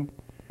front of you,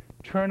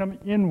 turn them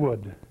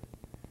inward.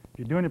 If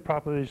you're doing it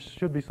properly, there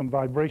should be some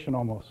vibration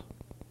almost.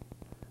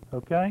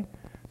 Okay?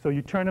 So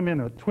you turn them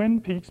inward. Twin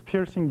peaks,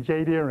 piercing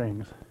jade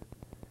earrings.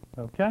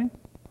 Okay?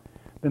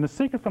 Then the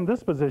secret from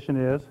this position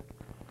is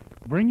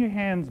bring your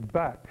hands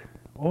back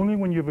only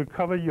when you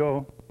recover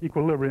your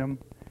equilibrium.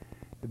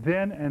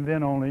 Then and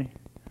then only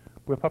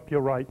whip up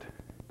your right,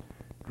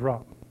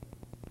 drop.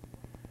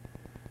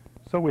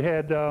 So we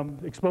had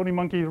exploding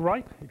monkey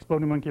right,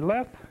 exploding monkey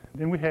left.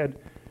 Then we had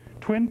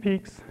twin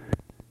peaks,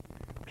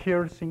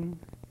 piercing,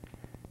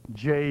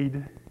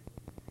 jade,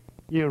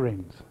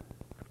 earrings.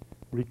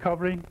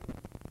 Recovery,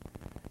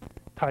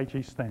 Tai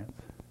Chi stance.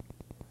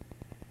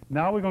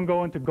 Now we're going to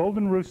go into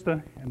golden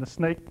rooster and the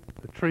snake,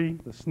 the tree,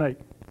 the snake.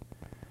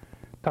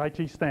 Tai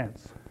Chi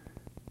stance.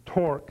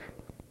 Torque.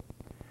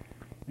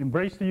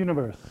 Embrace the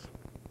universe.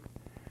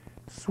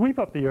 Sweep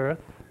up the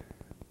earth.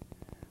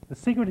 The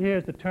secret here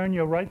is to turn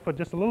your right foot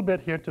just a little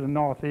bit here to the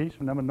northeast.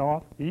 Remember,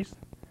 northeast.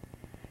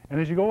 And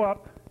as you go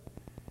up,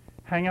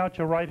 hang out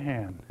your right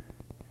hand.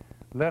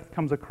 Left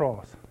comes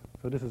across.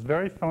 So this is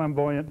very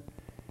flamboyant.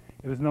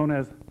 It is known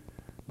as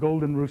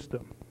golden rooster.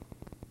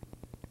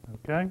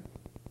 Okay?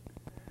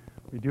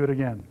 We do it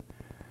again.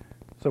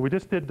 So we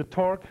just did the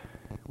torque.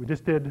 We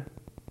just did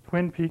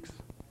twin peaks,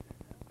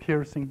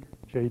 piercing,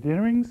 jade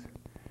earrings.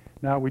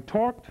 Now we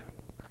torqued,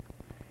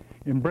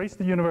 embrace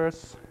the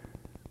universe,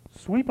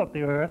 sweep up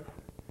the earth,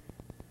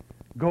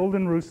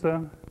 golden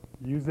rooster,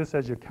 use this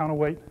as your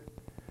counterweight.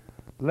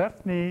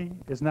 Left knee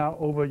is now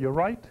over your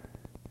right,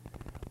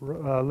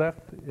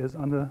 left is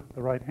under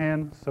the right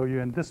hand, so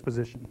you're in this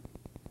position.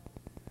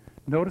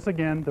 Notice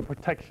again the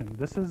protection.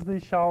 This is the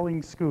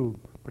Shaolin school,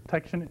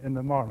 protection in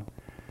the model.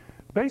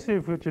 Basically,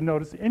 what you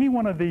notice, any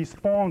one of these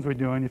forms we're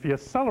doing, if you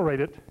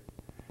accelerate it,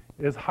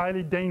 is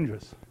highly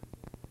dangerous.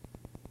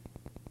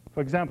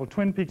 For example,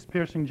 twin peaks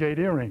piercing jade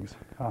earrings.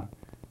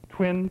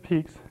 Twin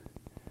peaks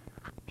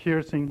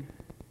piercing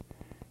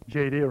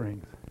jade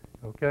earrings.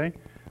 Okay?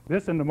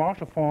 This in the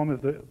martial form,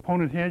 if the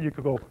opponent here, you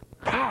could go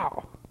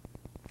pow,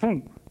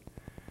 boom,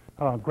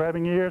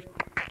 grabbing ears,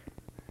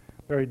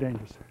 very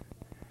dangerous.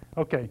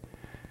 Okay,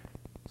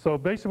 so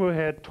basically we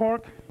had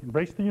torque,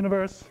 embrace the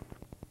universe,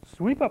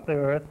 sweep up the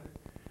earth,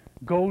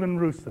 golden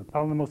rooster,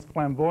 probably the most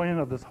flamboyant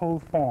of this whole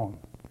form.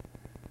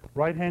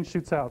 Right hand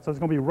shoots out. So it's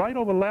going to be right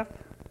over left,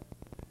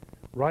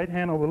 right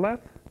hand over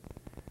left,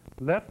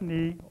 left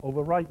knee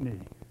over right knee.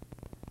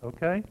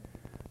 Okay?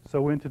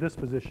 So we're into this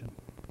position.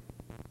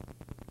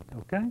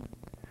 Okay?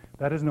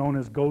 That is known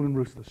as golden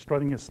rooster,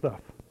 strutting your stuff.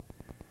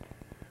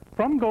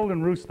 From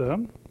golden rooster,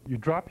 you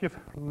drop your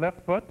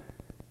left foot,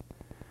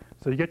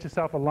 so you get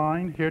yourself a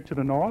line here to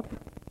the north,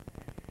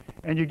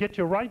 and you get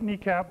your right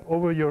kneecap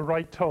over your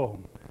right toe.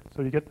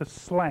 So you get the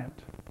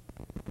slant.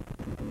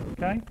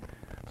 Okay?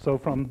 So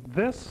from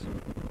this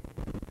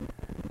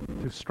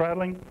to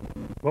straddling,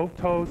 both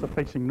toes are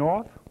facing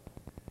north.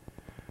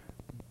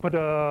 Put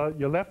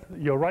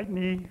your right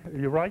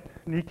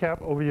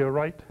kneecap over your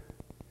right.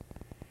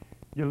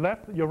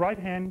 Your right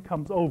hand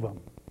comes over.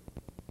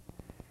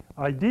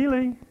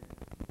 Ideally,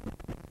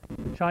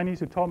 Chinese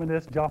who taught me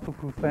this, Jiafu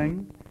Fu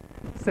Feng,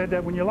 said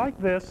that when you're like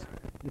this,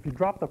 if you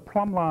drop the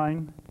plumb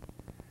line,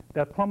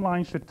 that plumb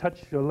line should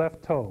touch your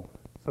left toe.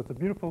 So it's a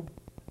beautiful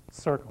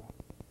circle.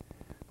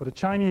 For the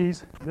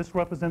Chinese, this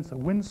represents a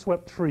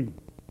windswept tree.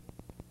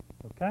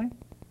 Okay?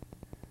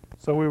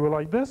 So we were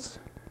like this,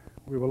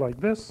 we were like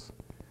this,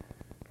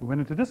 we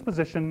went into this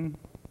position.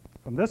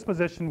 From this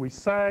position, we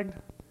sagged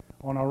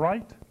on our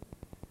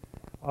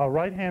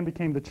right hand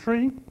became the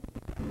tree,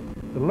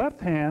 the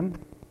left hand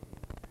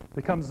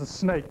becomes the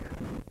snake.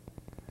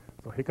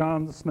 So here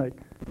comes the snake.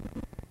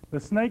 The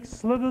snake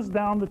slithers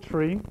down the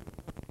tree,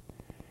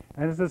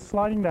 and as it's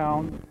sliding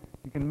down,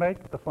 you can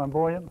make the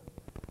flamboyant,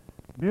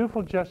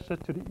 beautiful gesture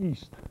to the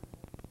east.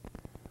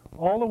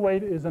 All the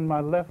weight is in my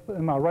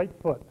right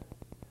foot.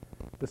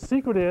 The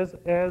secret is,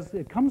 as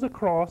it comes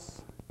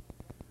across,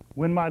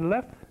 when my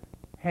left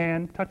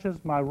hand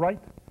touches my right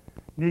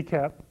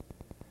kneecap,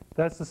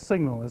 that's the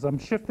signal. As I'm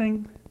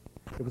shifting,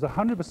 it was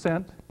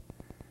 100%.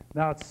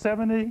 Now it's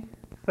 70,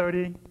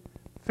 30,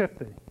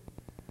 50.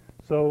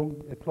 So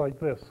it's like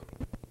this.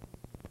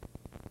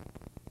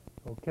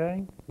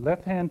 Okay?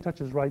 Left hand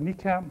touches right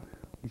kneecap.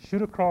 We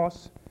shoot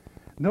across.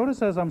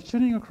 Notice as I'm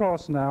shooting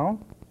across now,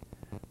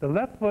 the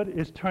left foot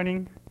is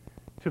turning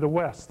to the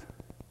west.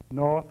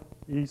 North,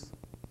 east,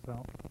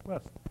 south,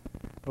 west.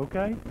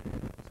 Okay?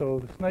 So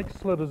the snake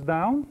slithers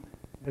down.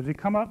 As we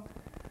come up,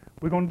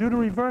 we're going to do the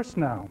reverse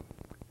now.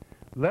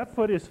 Left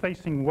foot is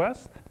facing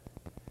west.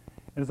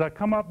 As I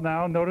come up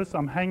now, notice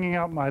I'm hanging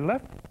out my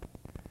left,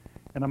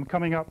 and I'm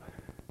coming up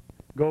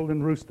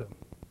golden rooster.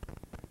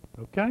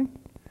 Okay?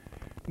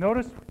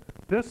 Notice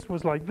this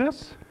was like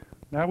this.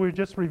 Now we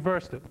just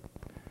reversed it.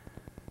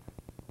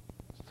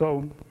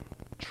 So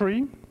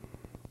tree.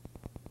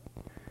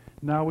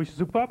 Now we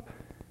zoop up.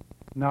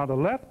 Now the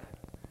left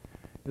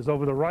is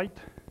over the right,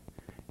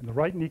 and the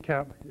right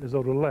kneecap is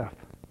over the left.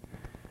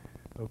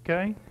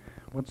 Okay?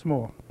 Once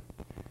more.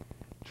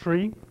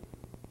 Tree,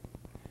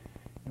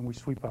 and we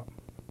sweep up.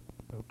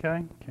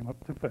 Okay? Came up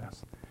too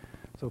fast.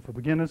 So for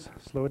beginners,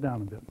 slow it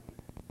down a bit.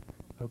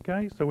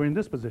 Okay? So we're in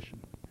this position.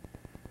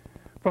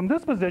 From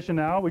this position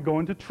now, we go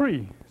into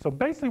tree. So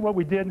basically what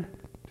we did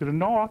to the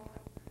north,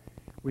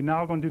 we're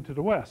now going to do to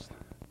the west.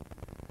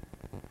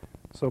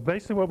 So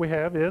basically what we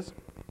have is,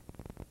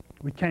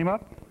 we came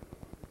up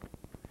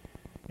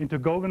into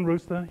golden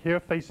rooster, here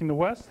facing the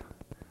west,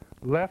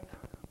 left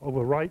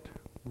over right,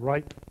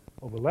 right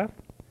over left.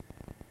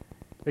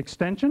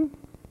 Extension,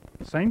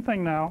 same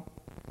thing now.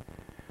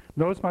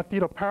 Notice my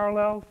feet are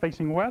parallel,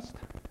 facing west.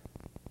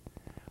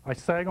 I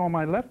sag on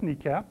my left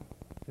kneecap,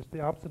 just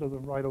the opposite of the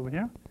right over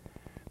here.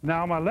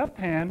 Now my left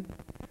hand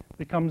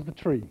becomes the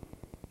tree.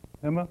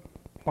 Remember,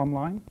 plumb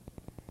line.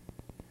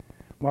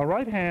 My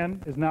right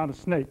hand is now the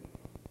snake.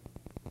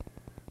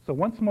 So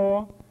once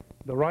more,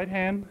 the right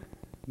hand,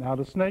 now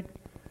the snake,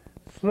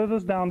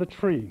 slithers down the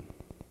tree.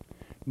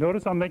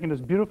 Notice I'm making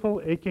this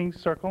beautiful aching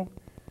circle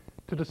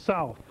to the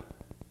south.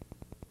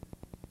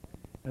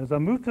 As I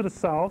move to the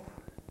south,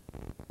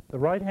 the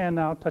right hand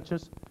now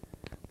touches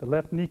the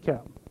left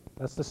kneecap.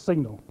 That's the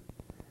signal.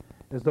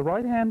 As the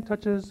right hand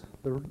touches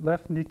the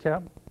left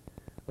kneecap,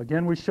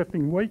 again we're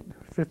shifting weight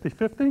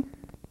 50-50,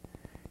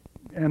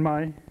 and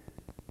my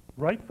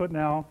right foot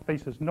now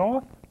faces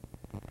north,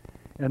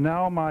 and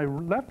now my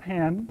left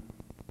hand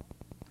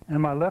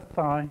and my left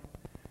thigh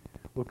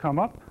will come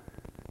up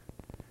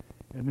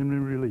and then be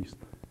released.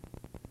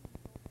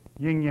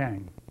 Yin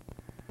yang.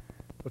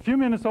 A few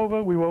minutes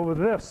over, we were over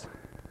this.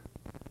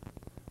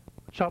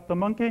 Chop the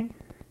monkey.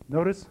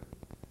 Notice,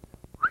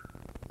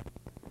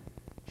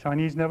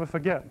 Chinese never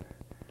forget.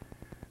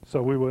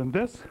 So we were in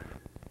this,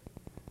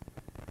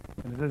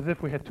 and it's as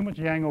if we had too much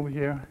yang over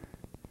here.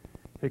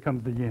 Here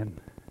comes the yin.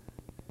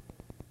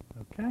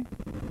 Okay?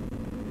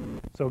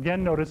 So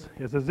again, notice,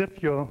 it's as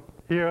if you're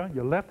here,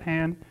 your left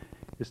hand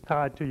is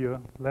tied to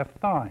your left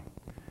thigh.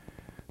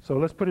 So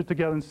let's put it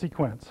together in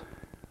sequence.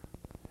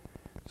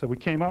 So we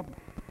came up,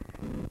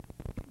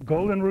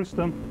 golden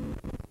rooster,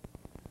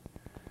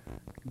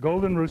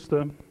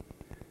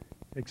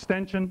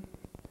 extension,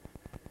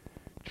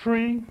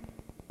 tree.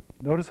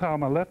 Notice how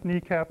my left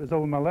kneecap is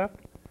over my left,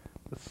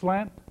 the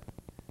slant.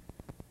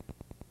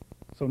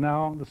 So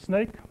now the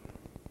snake,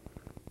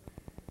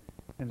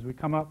 as we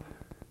come up,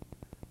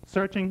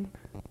 searching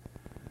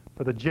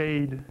for the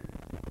jade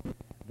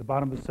at the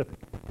bottom Pacific.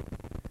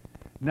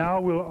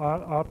 Now we'll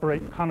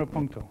operate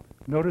contrapunto.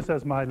 Notice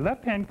as my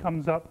left hand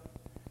comes up,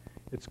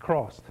 it's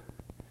crossed.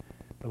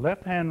 The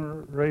left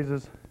hand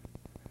raises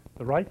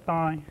the right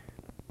thigh,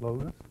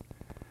 lowers.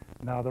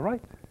 Now the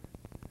right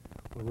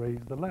will raise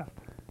the left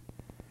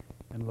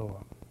and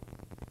lower.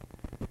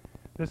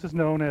 This is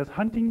known as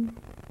hunting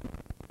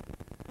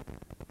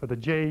for the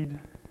jade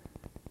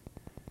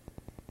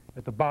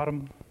at the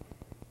bottom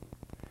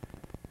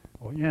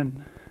or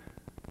in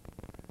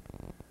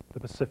the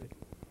Pacific.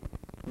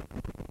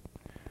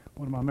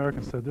 One of my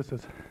Americans said this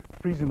is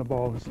freezing the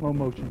ball in slow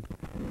motion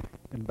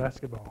in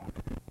basketball.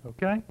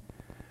 Okay?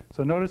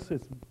 So notice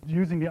it's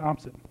using the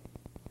opposite.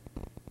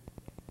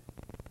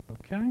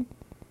 Okay?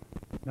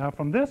 Now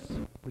from this,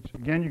 which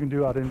again you can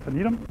do ad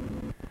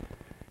infinitum.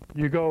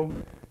 You go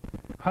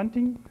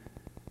hunting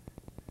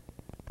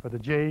for the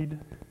jade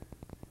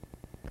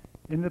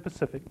in the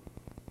Pacific.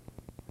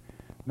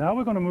 Now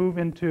we're going to move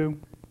into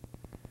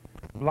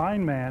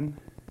blind man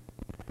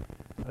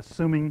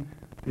assuming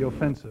the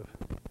offensive.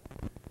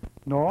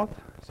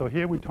 North, so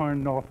here we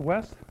turn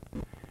northwest.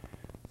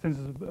 Since,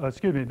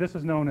 this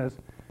is known as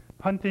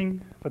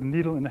hunting for the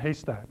needle in the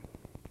haystack.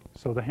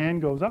 So the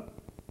hand goes up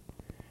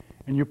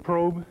and you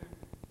probe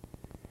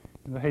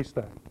in the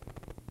haystack.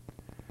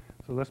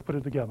 So let's put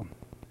it together.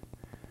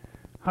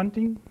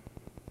 Hunting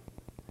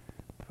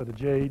for the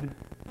jade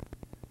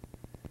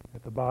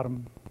at the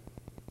bottom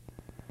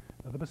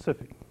of the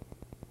Pacific.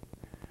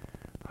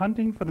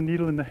 Hunting for the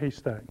needle in the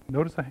haystack.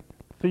 Notice the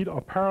feet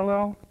are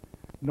parallel,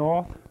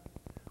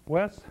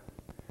 northwest,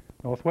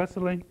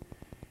 northwesterly.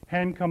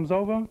 Hand comes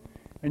over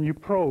and you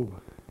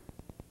probe,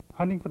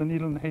 hunting for the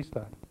needle in the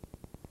haystack.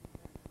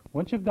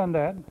 Once you've done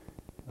that,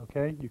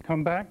 okay, you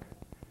come back,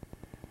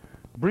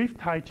 brief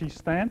Tai Chi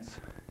stance,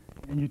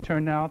 and you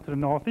turn now to the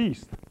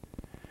northeast.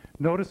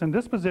 Notice in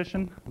this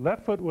position,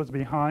 left foot was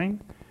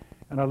behind,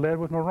 and I led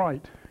with my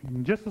right. You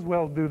can just as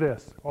well do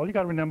this. All you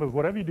got to remember is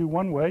whatever you do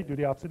one way, do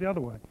the opposite the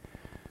other way.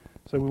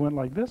 So we went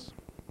like this.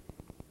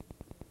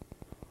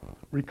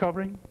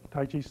 Recovering,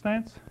 Tai Chi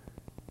stance,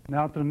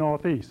 now to the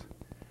northeast.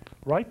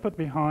 Right foot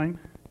behind,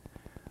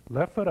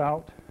 left foot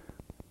out,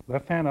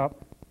 left hand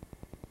up,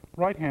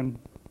 right hand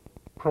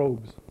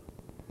probes.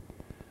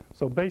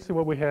 So basically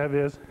what we have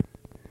is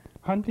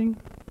hunting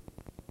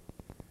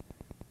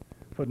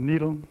for the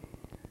needle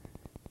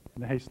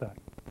in the haystack.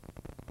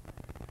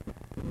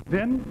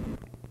 Then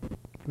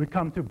we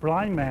come to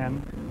blind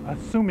man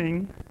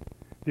assuming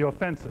the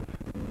offensive.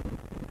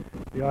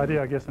 The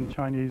idea, I guess, in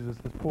Chinese is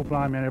this poor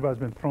blind man, everybody's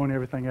been throwing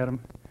everything at him,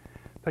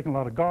 taking a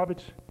lot of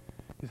garbage.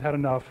 He's had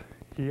enough.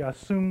 He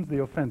assumes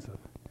the offensive.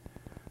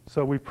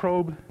 So we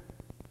probe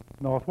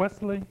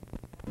northwesterly,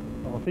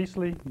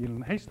 northeasterly, needle in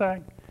the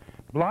haystack.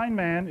 Blind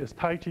man is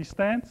Tai Chi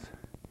stance.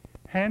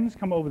 Hands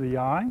come over the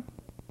eye.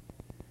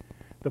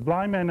 The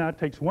blind man now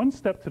takes one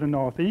step to the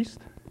northeast.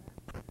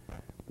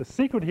 The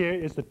secret here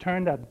is to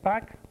turn that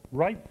back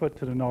right foot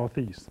to the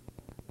northeast.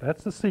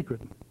 That's the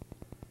secret.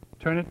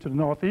 Turn it to the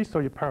northeast so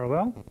you're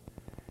parallel.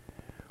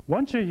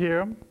 Once you're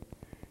here,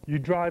 you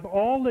drive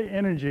all the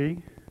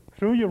energy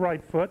through your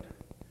right foot.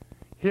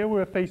 Here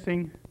we're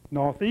facing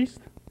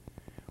northeast.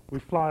 We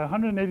fly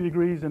 180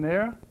 degrees in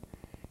air,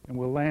 and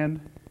we'll land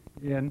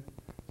in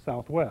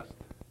southwest.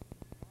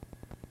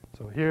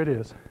 So here it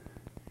is.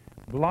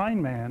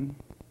 Blind man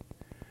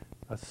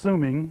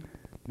assuming,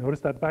 notice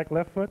that back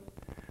left foot,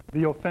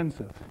 the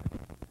offensive.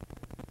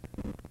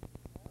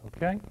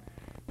 Okay?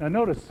 Now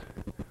notice,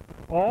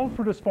 all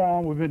through this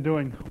form we've been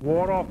doing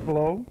ward-off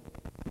blow,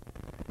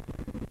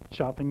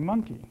 chopping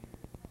monkey.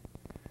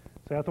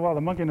 So after a while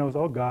the monkey knows,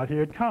 oh God,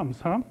 here it comes,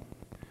 huh?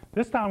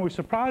 This time we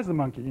surprise the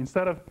monkey.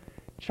 Instead of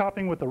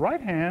chopping with the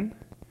right hand,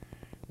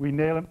 we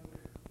nail it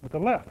with the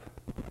left.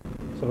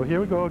 So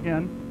here we go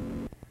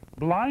again.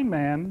 Blind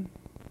man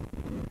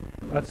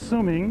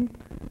assuming,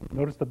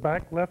 notice the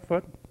back left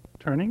foot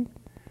turning,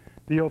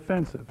 the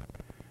offensive.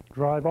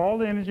 Drive all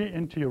the energy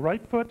into your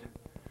right foot,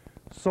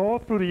 soar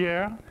through the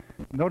air.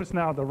 Notice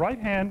now the right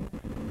hand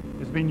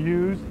is being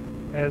used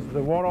as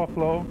the ward-off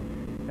blow,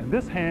 and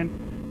this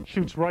hand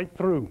shoots right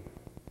through.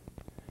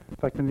 In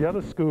fact, in the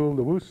other school,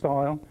 the Wu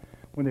style,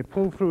 when they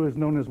pull through is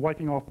known as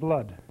wiping off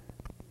blood.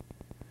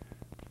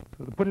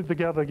 So to put it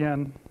together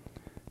again,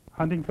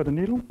 hunting for the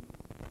needle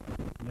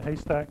in the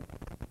haystack,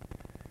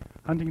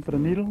 hunting for the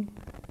needle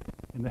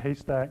in the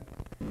haystack,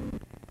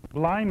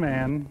 blind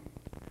man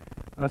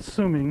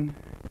assuming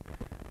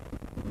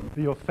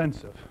the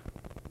offensive.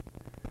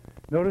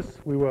 Notice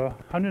we were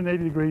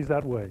 180 degrees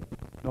that way,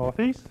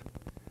 northeast,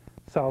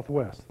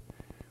 southwest.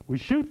 We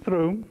shoot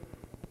through,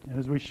 and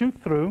as we shoot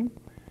through,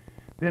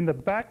 then the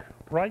back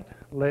right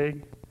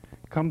leg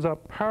comes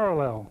up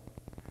parallel,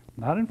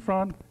 not in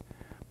front,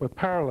 but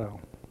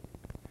parallel.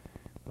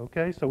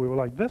 Okay, so we were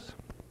like this,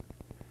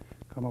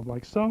 come up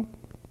like so,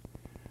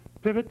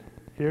 pivot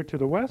here to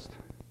the west,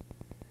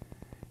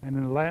 and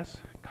then the last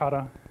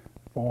kata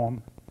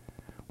form.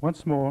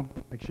 Once more,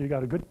 make sure you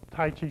got a good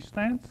Tai Chi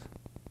stance,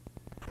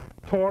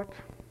 torque,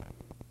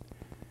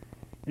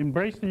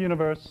 embrace the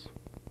universe,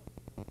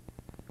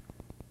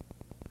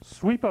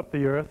 sweep up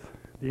the earth,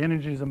 the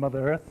energies of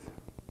Mother Earth,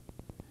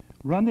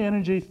 run the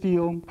energy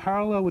field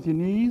parallel with your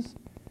knees,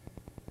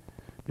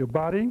 your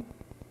body,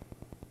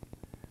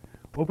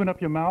 open up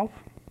your mouth,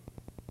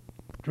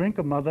 drink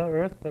of Mother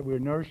Earth that we're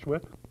nourished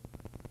with.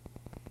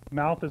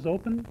 Mouth is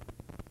open.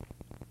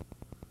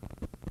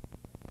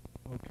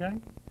 Okay,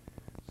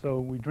 so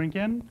we drink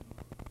in,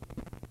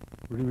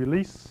 we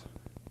release,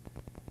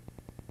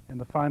 in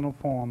the final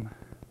form,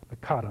 the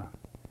kata.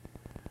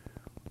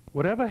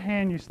 Whatever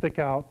hand you stick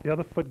out, the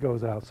other foot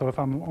goes out. So if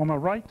I'm on my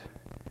right,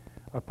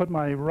 I put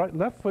my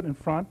left foot in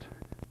front,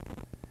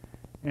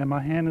 and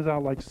my hand is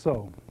out like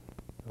so.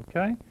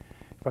 Okay?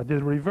 If I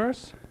did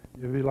reverse,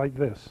 it would be like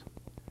this.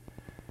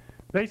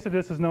 Basically,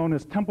 this is known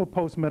as temple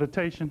pose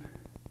meditation.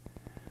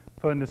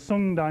 So in the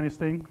Sung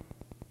dynasty,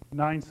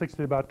 960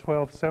 to about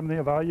 1270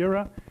 of our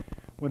era,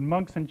 when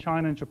monks in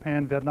China and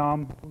Japan,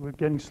 Vietnam were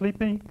getting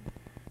sleepy,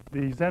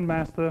 the Zen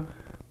master,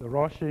 the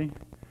Roshi,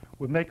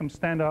 would make them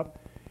stand up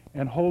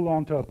and hold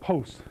on to a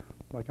post,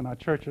 like in our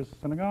churches,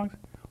 synagogues,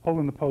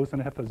 holding the post, and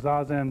they have to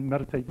zazen,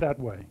 meditate that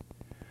way.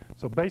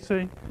 So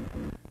basically,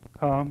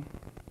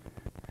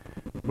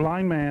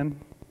 blind man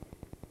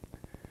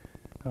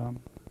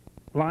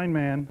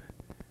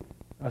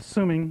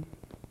assuming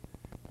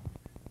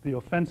the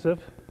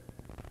offensive,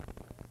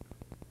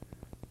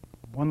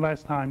 one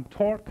last time,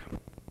 torque,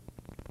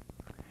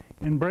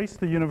 embrace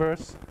the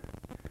universe,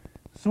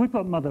 sweep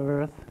up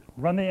Mother Earth,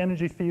 run the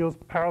energy fields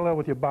parallel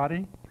with your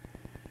body,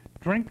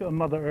 drink of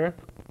Mother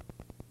Earth,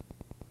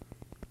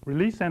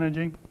 release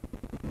energy,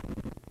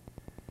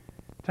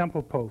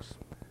 temple pose.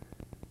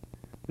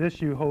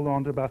 This you hold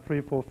on to about 3,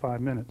 4,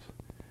 5 minutes.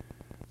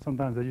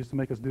 Sometimes they used to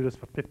make us do this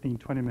for 15,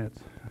 20 minutes.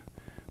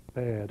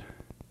 Bad.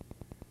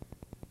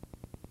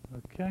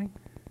 Okay?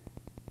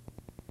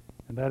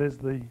 And that is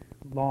the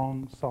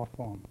long, soft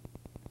form.